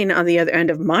wine on the other end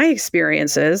of my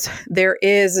experiences, there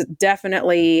is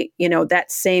definitely, that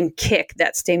same kick,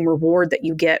 that same reward that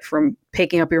you get from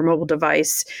picking up your mobile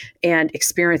device and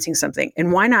experiencing something.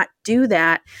 And why not do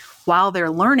that while they're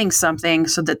learning something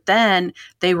so that then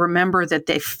they remember that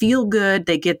they feel good,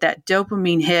 they get that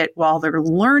dopamine hit while they're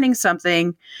learning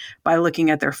something by looking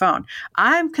at their phone.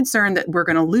 I'm concerned that we're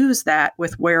going to lose that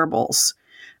with wearables.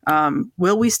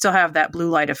 Will we still have that blue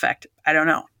light effect? I don't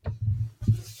know.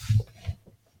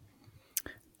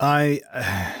 I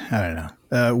don't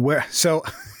know. So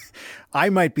I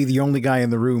might be the only guy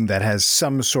in the room that has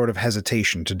some sort of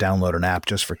hesitation to download an app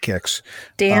just for kicks.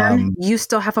 Dan, you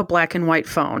still have a black and white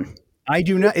phone. I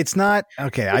do not. It's not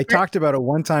okay. I talked about it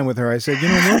one time with her. I said,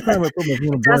 one time I put my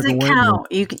phone in black and white. Doesn't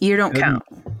count. You don't count.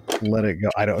 Let it go.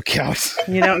 I don't count.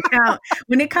 You don't count.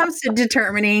 When it comes to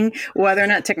determining whether or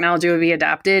not technology would be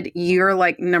adopted, you're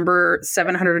like number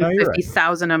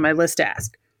 750,000 on my list to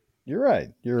ask. You're right.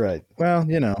 Well,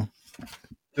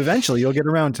 eventually you'll get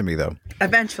around to me though.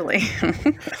 Eventually.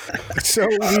 So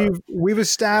we've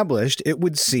established, it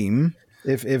would seem,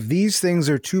 if these things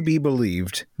are to be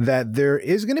believed, that there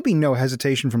is going to be no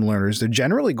hesitation from learners. They're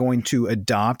generally going to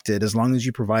adopt it as long as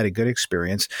you provide a good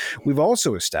experience. We've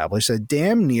also established that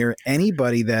damn near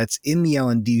anybody that's in the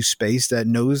L&D space that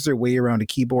knows their way around a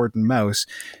keyboard and mouse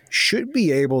should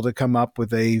be able to come up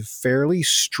with a fairly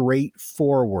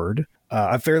straightforward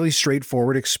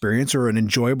experience or an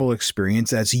enjoyable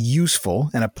experience that's useful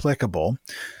and applicable.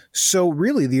 So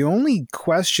really, the only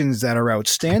questions that are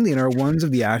outstanding are ones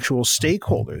of the actual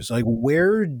stakeholders. Like,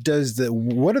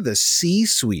 what are the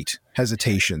C-suite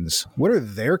hesitations? What are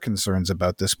their concerns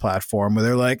about this platform? Where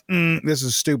they're like, this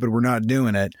is stupid, we're not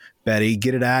doing it. Betty,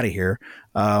 get it out of here.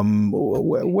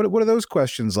 What are those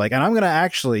questions like? And I'm going to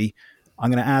ask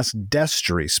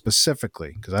Destry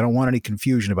specifically because I don't want any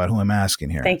confusion about who I'm asking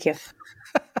here. Thank you.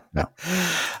 No.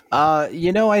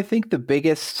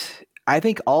 I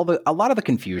think a lot of the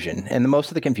confusion and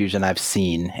most of the confusion I've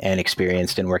seen and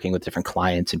experienced in working with different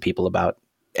clients and people about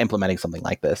implementing something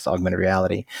like this, augmented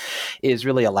reality, is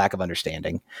really a lack of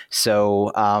understanding.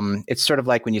 So it's sort of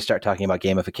like when you start talking about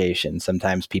gamification,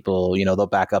 sometimes people, they'll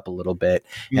back up a little bit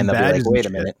and they'll be like, wait a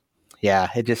minute. Yeah,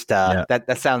 it just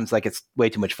that sounds like it's way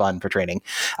too much fun for training.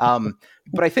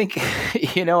 But I think,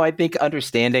 I think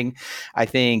understanding,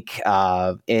 in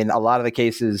a lot of the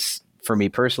cases, for me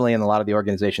personally, in a lot of the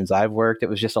organizations I've worked, it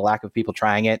was just a lack of people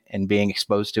trying it and being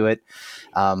exposed to it.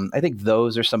 I think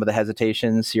those are some of the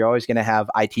hesitations. You're always going to have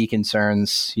IT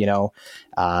concerns,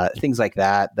 things like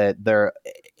that they're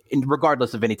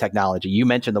regardless of any technology. You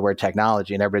mentioned the word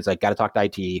technology and everybody's like, got to talk to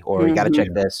IT or you got to check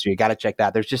this or you got to check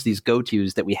that. There's just these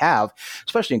go-tos that we have,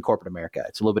 especially in corporate America.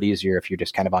 It's a little bit easier if you're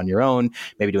just kind of on your own,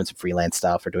 maybe doing some freelance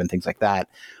stuff or doing things like that.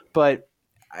 But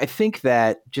I think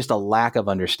that just a lack of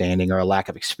understanding or a lack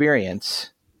of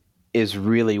experience is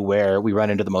really where we run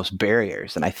into the most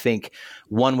barriers. And I think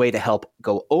one way to help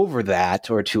go over that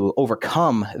or to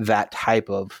overcome that type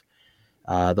of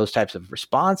those types of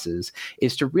responses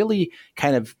is to really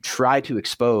kind of try to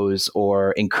expose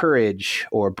or encourage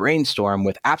or brainstorm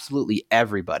with absolutely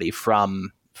everybody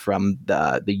from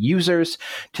the users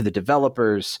to the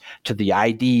developers to the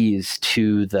IDs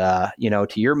to the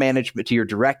to your management, to your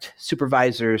direct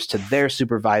supervisors, to their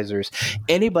supervisors,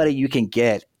 anybody you can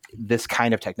get this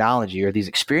kind of technology or these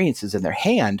experiences in their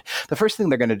hand. The first thing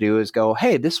they're going to do is go,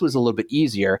 hey, this was a little bit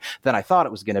easier than I thought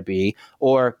it was going to be,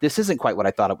 or this isn't quite what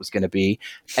I thought it was going to be.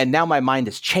 And now my mind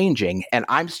is changing and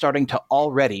I'm starting to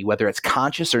already, whether it's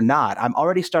conscious or not, I'm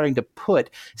already starting to put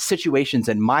situations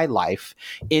in my life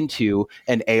into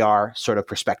an AR sort of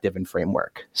perspective and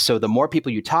framework. So the more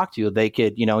people you talk to, they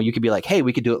could, you could be like, hey,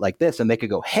 we could do it like this. And they could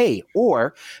go, hey,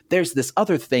 or there's this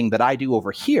other thing that I do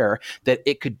over here that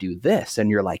it could do this. And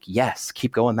you're like, yes,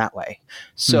 keep going that way.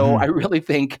 So I really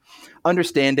think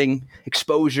understanding,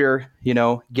 exposure,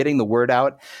 getting the word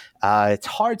out. It's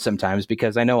hard sometimes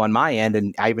because I know on my end,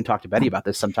 and I even talked to Betty about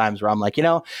this sometimes where I'm like,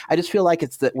 I just feel like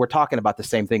it's that we're talking about the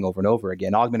same thing over and over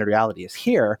again. Augmented reality is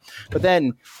here. But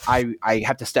then I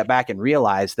have to step back and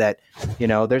realize that,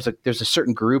 there's a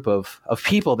certain group of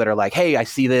people that are like, hey, I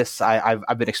see this.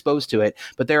 I've been exposed to it.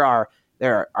 But there are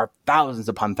thousands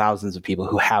upon thousands of people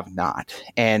who have not.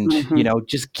 And,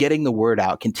 just getting the word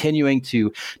out, continuing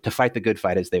to fight the good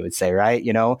fight, as they would say, right?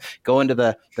 Going to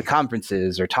the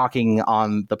conferences or talking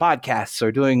on the podcasts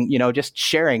or doing, just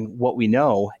sharing what we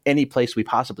know any place we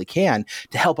possibly can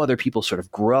to help other people sort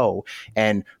of grow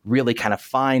and really kind of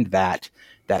find that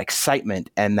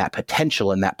excitement and that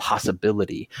potential and that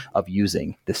possibility of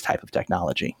using this type of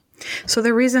technology. So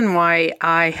the reason why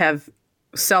I have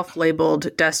self-labeled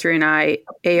Destry and I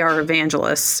AR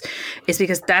evangelists is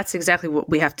because that's exactly what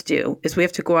we have to do, is we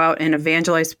have to go out and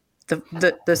evangelize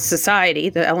the society,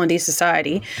 the L&D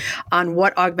society, on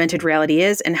what augmented reality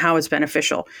is and how it's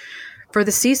beneficial. For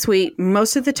the C-suite,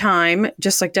 most of the time,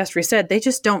 just like Destry said, they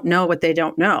just don't know what they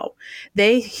don't know.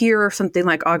 They hear something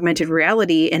like augmented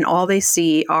reality and all they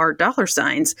see are dollar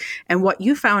signs. And what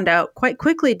you found out quite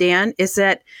quickly, Dan, is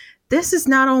that this is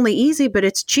not only easy, but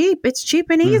it's cheap. It's cheap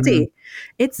and easy.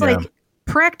 It's like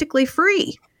practically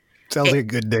free. Sounds like a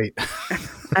good date.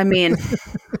 I mean,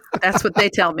 that's what they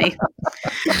tell me.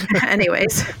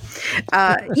 Anyways,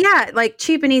 like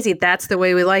cheap and easy. That's the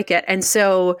way we like it. And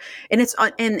so,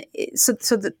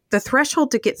 so the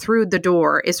threshold to get through the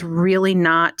door is really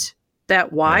not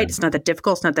that wide. It's not that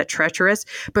difficult. It's not that treacherous,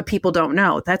 but people don't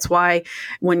know. That's why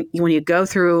when you go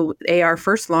through AR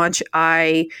first launch,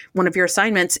 one of your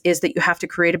assignments is that you have to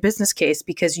create a business case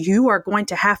because you are going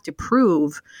to have to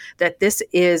prove that this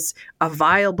is a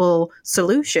viable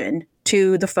solution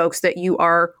to the folks that you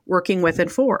are working with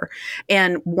and for.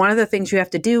 And one of the things you have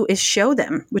to do is show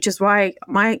them, which is why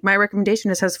my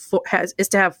recommendation is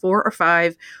to have 4 or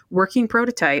 5 working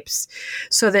prototypes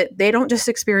so that they don't just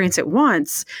experience it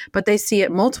once, but they see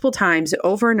it multiple times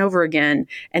over and over again.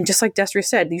 And just like Destry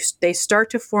said, they start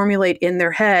to formulate in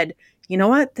their head, you know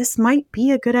what, this might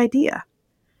be a good idea.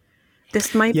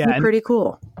 This might be pretty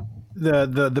cool.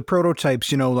 The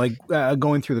prototypes, like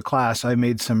going through the class, I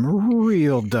made some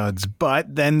real duds,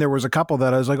 but then there was a couple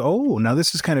that I was like, oh, now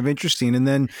this is kind of interesting. And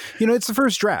then, it's the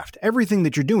first draft. Everything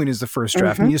that you're doing is the first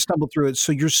draft, and you stumble through it.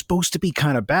 So you're supposed to be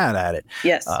kind of bad at it.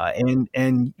 Yes.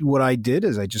 And what I did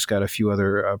is I just got a few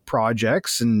other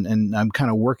projects, and I'm kind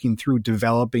of working through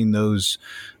developing those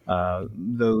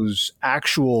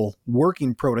actual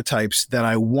working prototypes that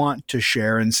I want to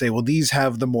share and say, well, these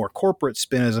have the more corporate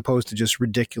spin as opposed to just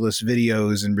ridiculous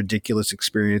videos and ridiculous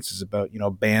experiences about,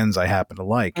 bands I happen to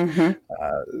like.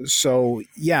 So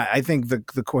yeah, I think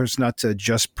the course, not to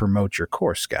just promote your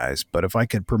course, guys, but if I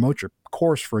could promote your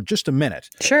course for just a minute.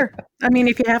 Sure. I mean,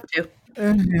 if you have to.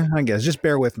 Yeah, I guess just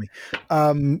bear with me.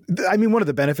 One of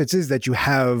the benefits is that you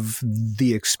have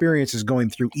the experiences going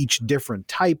through each different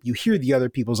type. You hear the other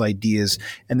people's ideas,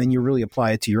 and then you really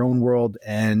apply it to your own world.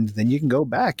 And then you can go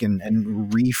back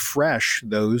and refresh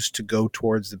those to go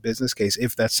towards the business case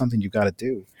if that's something you've got to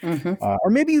do. Or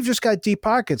maybe you've just got deep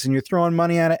pockets and you're throwing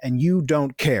money at it and you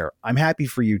don't care. I'm happy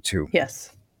for you too.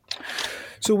 Yes.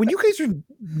 So when you guys are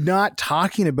not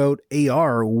talking about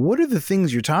AR, what are the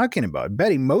things you're talking about?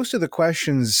 Betty, most of the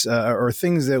questions are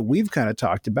things that we've kind of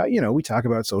talked about. We talk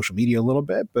about social media a little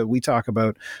bit, but we talk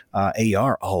about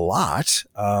AR a lot.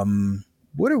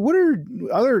 What are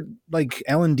other like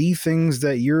L&D things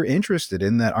that you're interested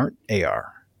in that aren't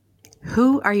AR?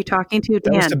 Who are you talking to,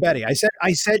 Dan? That was to Betty. I said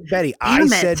Betty. I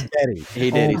said Betty.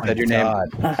 He did. He said your name.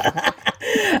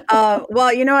 Well,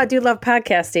 I do love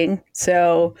podcasting,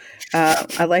 so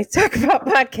I like to talk about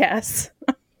podcasts.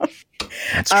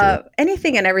 That's true.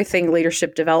 Anything and everything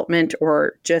leadership development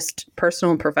or just personal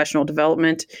and professional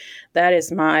development.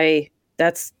 That's my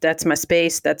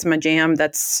space. That's my jam.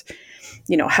 That's,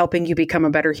 helping you become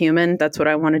a better human. That's what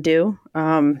I want to do.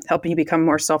 Helping you become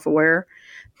more self-aware.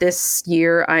 This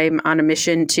year, I'm on a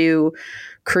mission to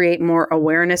create more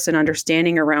awareness and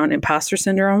understanding around imposter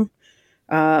syndrome.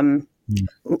 And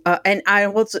I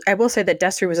will say that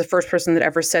Destry was the first person that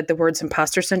ever said the words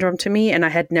imposter syndrome to me, and I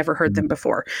had never heard them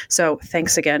before. So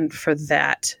thanks again for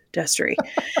that, Destry.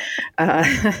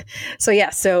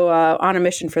 So on a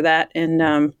mission for that. And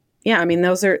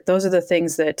those are the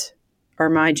things that are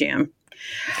my jam.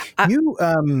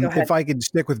 If I could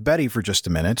stick with Betty for just a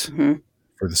minute.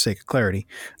 For the sake of clarity,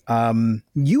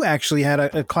 you actually had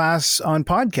a class on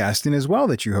podcasting as well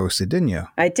that you hosted, didn't you?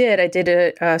 I did. I did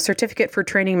a certificate for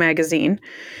Training Magazine,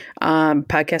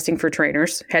 podcasting for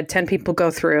trainers. Had 10 people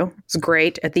go through. It was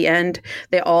great. At the end,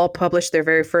 they all published their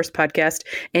very first podcast,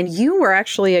 and you were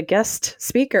actually a guest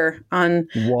speaker on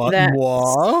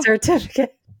that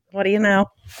certificate. What do you know?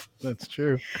 That's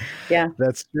true. Yeah.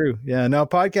 That's true. Yeah. No,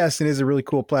 podcasting is a really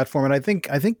cool platform. And I think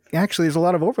actually there's a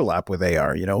lot of overlap with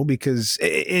AR, because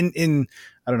in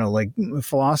I don't know, like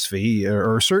philosophy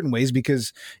or certain ways,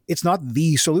 because it's not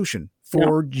the solution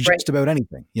for just about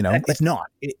anything, Exactly. It's not.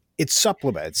 It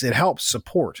supplements, it helps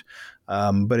support,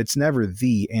 but it's never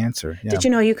the answer. Yeah. Did you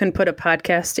know you can put a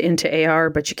podcast into AR,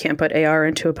 but you can't put AR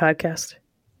into a podcast?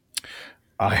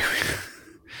 I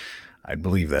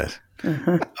believe that.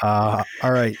 All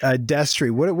right.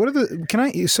 Destry, what are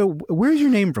the, so where's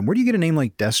your name from? Where do you get a name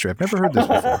like Destry? I've never heard this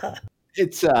before.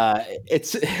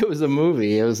 It was a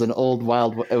movie. It was it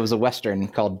was a Western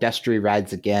called Destry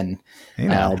Rides Again.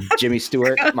 Jimmy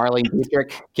Stewart, Marlene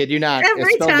Dietrich. Kid you not.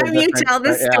 Every time you tell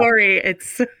the story,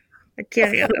 I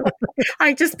can't.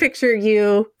 I just picture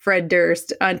you, Fred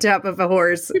Durst, on top of a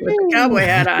horse with a cowboy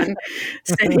hat on,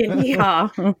 saying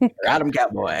 "Yeehaw!" Adam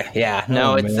Cowboy. Yeah,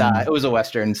 no, it was a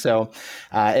Western. So,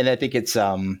 and I think it's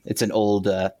an old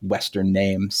Western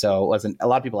name. So it wasn't. A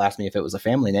lot of people asked me if it was a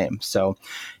family name. So,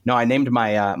 no, I named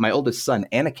my oldest son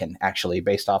Anakin, actually,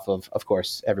 based off of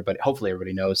course, hopefully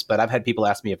everybody knows. But I've had people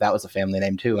ask me if that was a family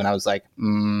name too, and I was like,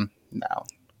 no.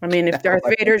 I mean, if Darth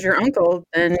Vader's your uncle,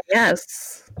 then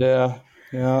yes. Yeah.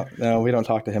 No, we don't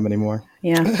talk to him anymore.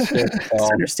 Yeah,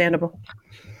 it's understandable.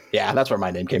 Yeah, that's where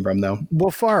my name came from, though. Well,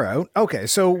 far out. Okay,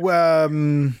 so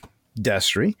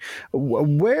Destry,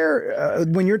 where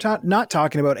when you're not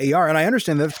talking about AR, and I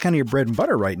understand that's kind of your bread and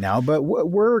butter right now, but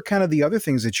where are kind of the other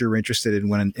things that you're interested in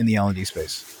when in the L&D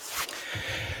space?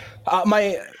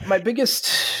 My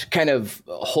biggest kind of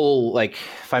whole, like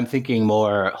if I'm thinking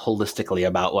more holistically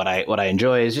about what I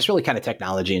enjoy is just really kind of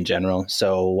technology in general.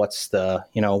 So what's the,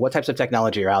 what types of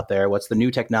technology are out there? What's the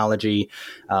new technology,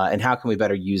 and how can we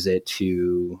better use it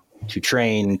to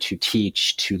train, to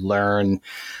teach, to learn,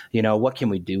 what can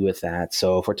we do with that?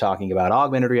 So if we're talking about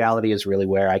augmented reality is really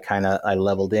where I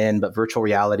leveled in, but virtual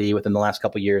reality within the last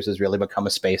couple of years has really become a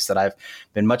space that I've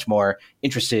been much more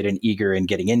interested and eager in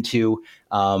getting into.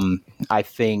 I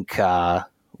think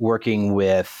working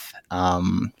with,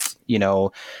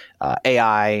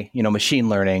 AI, machine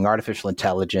learning, artificial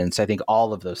intelligence. I think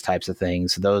all of those types of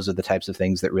things, those are the types of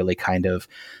things that really kind of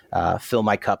fill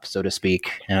my cup, so to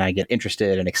speak. And I get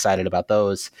interested and excited about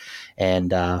those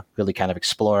and really kind of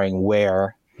exploring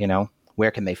where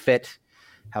can they fit?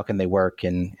 How can they work?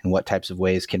 And what types of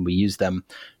ways can we use them?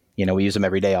 We use them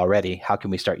every day already. How can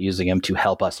we start using them to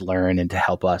help us learn and to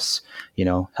help us,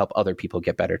 help other people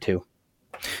get better too?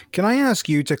 Can I ask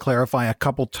you to clarify a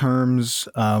couple terms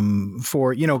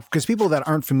for, because people that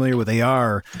aren't familiar with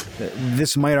AR,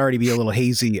 this might already be a little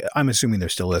hazy. I'm assuming they're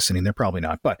still listening. They're probably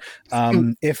not. But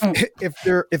if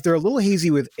they're a little hazy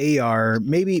with AR,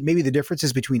 maybe the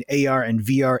differences between AR and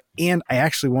VR. And I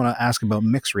actually want to ask about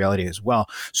mixed reality as well.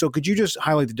 So could you just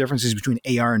highlight the differences between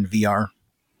AR and VR,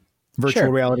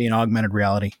 virtual reality and augmented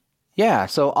reality? Yeah,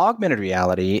 so augmented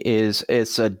reality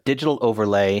it's a digital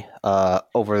overlay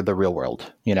over the real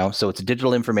world, so it's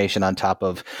digital information on top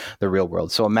of the real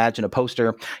world. So imagine a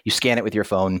poster, you scan it with your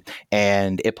phone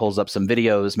and it pulls up some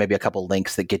videos, maybe a couple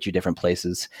links that get you different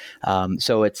places.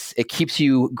 So it keeps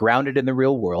you grounded in the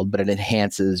real world, but it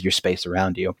enhances your space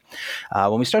around you.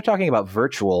 When we start talking about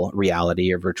virtual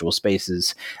reality or virtual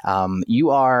spaces, you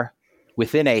are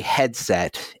within a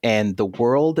headset, and the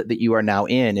world that you are now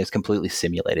in is completely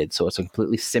simulated. So it's a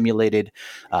completely simulated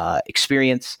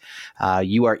experience.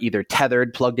 You are either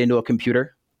tethered, plugged into a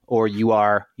computer, or you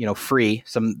are, free.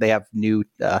 They have new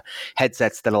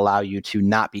headsets that allow you to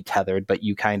not be tethered, but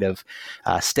you kind of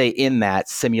stay in that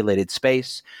simulated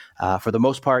space. For the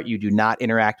most part, you do not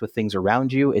interact with things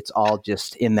around you. It's all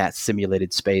just in that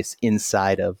simulated space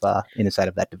inside of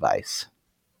that device.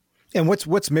 And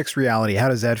what's mixed reality? How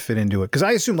does that fit into it? Because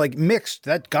I assume like mixed,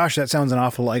 that sounds an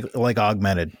awful like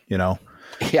augmented, Yeah.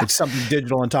 It's something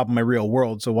digital on top of my real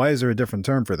world. So why is there a different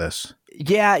term for this?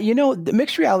 Yeah, the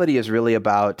mixed reality is really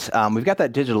about, we've got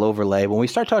that digital overlay. When we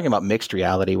start talking about mixed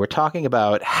reality, we're talking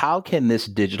about how can this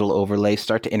digital overlay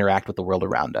start to interact with the world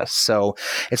around us? So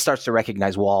it starts to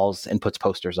recognize walls and puts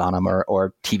posters on them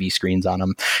or TV screens on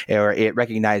them, or it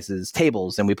recognizes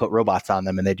tables and we put robots on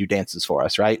them and they do dances for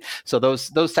us, right? So those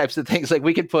types of things, like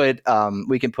we can put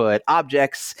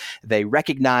objects, they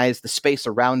recognize the space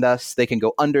around us, they can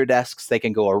go under desks, they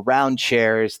can go around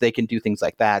chairs, they can do things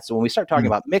like that. So when we start talking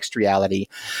about mixed reality,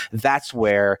 that's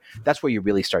where you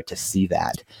really start to see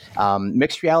that.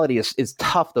 Mixed reality is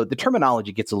tough, though. The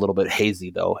terminology gets a little bit hazy,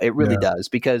 though. It really does,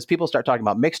 because people start talking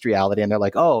about mixed reality and they're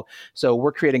like, oh, so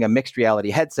we're creating a mixed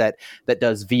reality headset that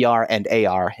does VR and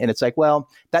AR. And it's like, well,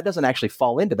 that doesn't actually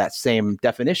fall into that same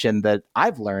definition that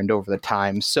I've learned over the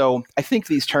time. So I think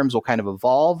these terms will kind of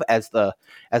evolve as the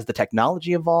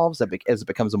technology evolves, as it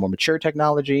becomes a more mature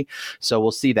technology. So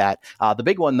we'll see that. The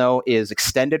big one, though, is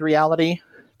extended reality.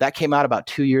 That came out about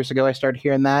 2 years ago. I started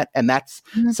hearing that. And that's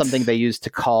something they use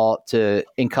to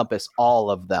encompass all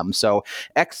of them. So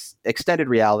extended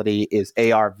reality is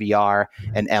AR, VR,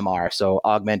 and MR. So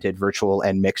augmented, virtual,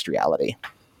 and mixed reality.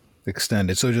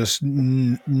 Extended. So just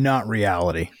not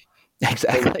reality.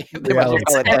 Exactly. They might as well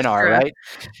call it NR, right?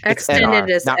 Extended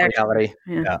is not extra. reality.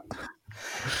 Yeah.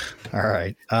 All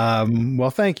right. Well,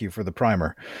 thank you for the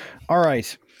primer. All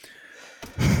right.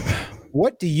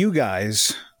 What do you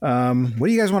guys want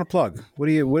to plug? What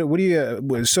do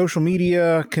you social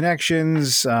media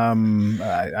connections?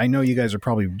 I know you guys are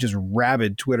probably just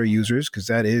rabid Twitter users because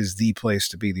that is the place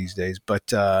to be these days.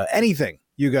 But anything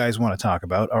you guys want to talk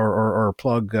about or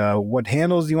plug, what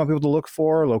handles do you want people to look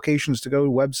for, locations to go,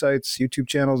 websites, YouTube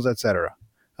channels, etc.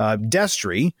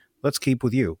 Destry, let's keep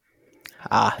with you.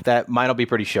 That mine will be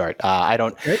pretty short. I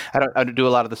don't do a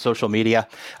lot of the social media,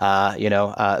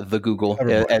 the Google,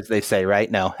 as they say, right?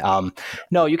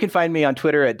 No, you can find me on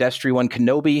Twitter at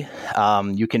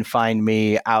Destry1Kenobi. You can find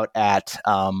me out at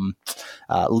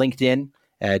LinkedIn,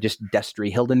 just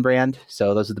Destry Hildenbrand.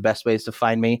 So those are the best ways to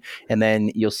find me. And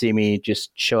then you'll see me just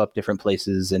show up different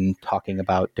places and talking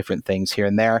about different things here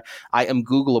and there. I am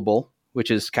Googleable, which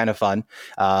is kind of fun.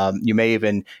 You may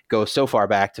even go so far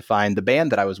back to find the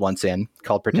band that I was once in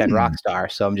called Pretend Rockstar.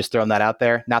 So I'm just throwing that out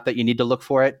there. Not that you need to look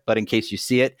for it, but in case you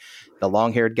see it, the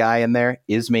long-haired guy in there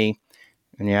is me.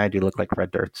 And yeah, I do look like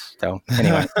red dirt. So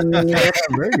anyway.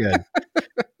 Very good.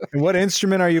 And what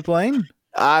instrument are you playing?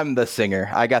 I'm the singer.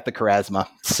 I got the charisma.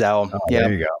 So yeah,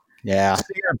 there you go. Yeah.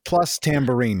 Singer plus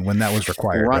tambourine when that was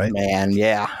required, Front right? man,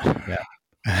 yeah.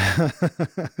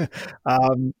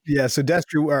 So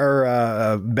Destry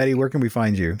or Betty, where can we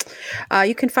find you?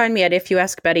 You can find me at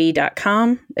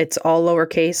ifyouaskbetty.com. It's all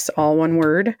lowercase, all one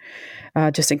word,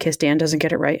 just in case Dan doesn't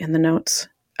get it right in the notes.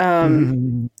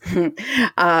 My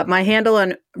handle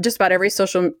on just about every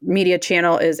social media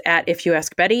channel is at If You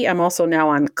Ask Betty. I'm also now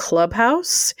on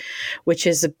Clubhouse, which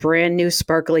is a brand new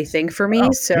sparkly thing for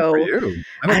me. So I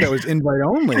thought that was invite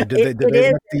only.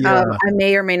 I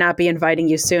may or may not be inviting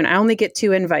you soon. I only get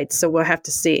 2 invites, so we'll have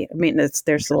to see. I mean,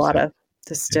 there's a lot of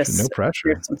just no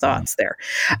pressure. Some thoughts there.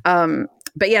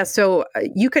 But yeah, so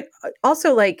you could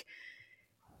also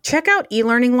check out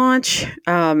eLearning Launch.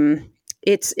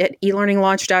 It's at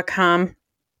elearninglaunch.com.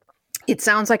 It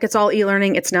sounds like it's all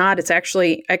e-learning. It's not. It's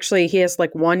actually he has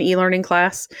one e-learning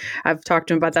class. I've talked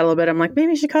to him about that a little bit. I'm like,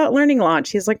 maybe you should call it Learning Launch.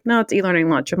 He's like, no, it's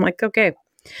e-learning launch. I'm like, okay.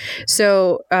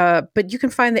 So, but you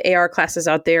can find the AR classes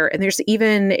out there, and there's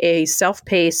even a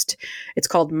self-paced, it's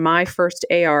called My First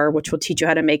AR, which will teach you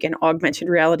how to make an augmented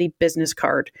reality business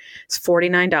card. It's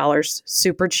 $49,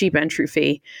 super cheap entry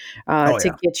fee,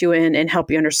 to get you in and help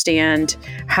you understand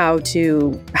how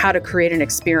to create an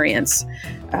experience.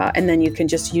 And then you can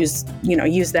just use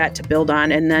that to build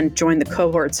on, and then join the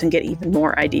cohorts and get even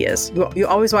more ideas. You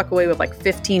always walk away with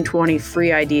 15, 20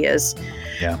 free ideas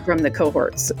from the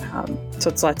cohorts.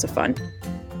 So it's lots of fun.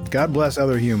 God bless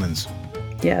other humans.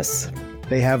 Yes.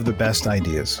 They have the best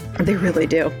ideas. They really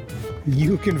do.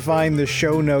 You can find the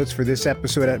show notes for this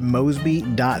episode at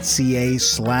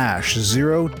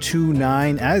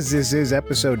mosby.ca/029, as this is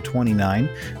episode 29.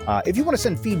 If you want to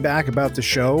send feedback about the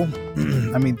show,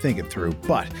 think it through.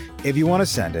 But if you want to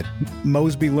send it,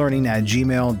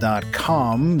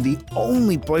 mosbylearning@gmail.com. The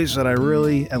only place that I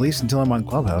really, at least until I'm on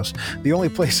Clubhouse, the only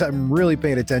place I'm really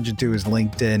paying attention to is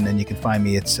LinkedIn, and you can find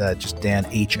me. It's just Dan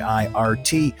Hirt.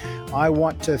 I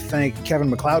want to thank Kevin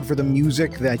MacLeod for the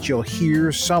music that you'll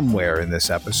hear somewhere in this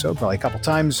episode, probably a couple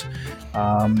times.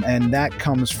 And that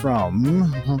comes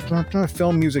from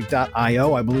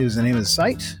filmmusic.io, I believe is the name of the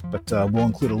site, but we'll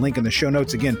include a link in the show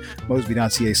notes. Again,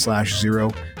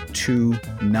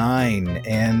 mosby.ca/029.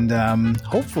 And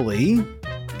hopefully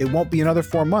it won't be another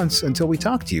 4 months until we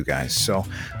talk to you guys. So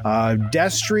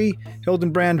Destry,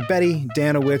 Hildenbrand, Betty,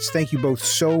 Danowitz, thank you both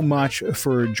so much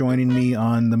for joining me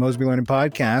on the Mosby Learning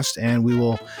Podcast, and we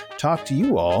will talk to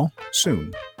you all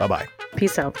soon. Bye-bye.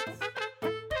 Peace out.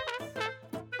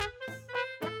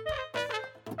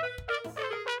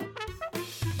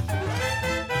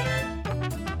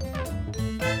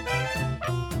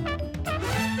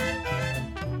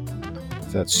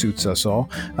 That suits us all.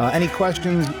 Any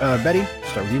questions? Betty,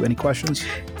 start with you. Any questions?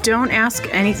 Don't ask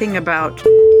anything about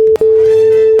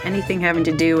anything having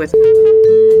to do with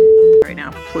right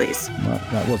now, please. Well,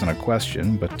 that wasn't a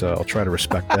question, but I'll try to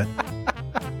respect that.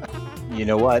 You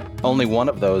know what? Only one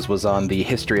of those was on the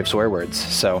history of swear words,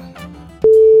 so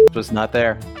it was not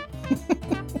there.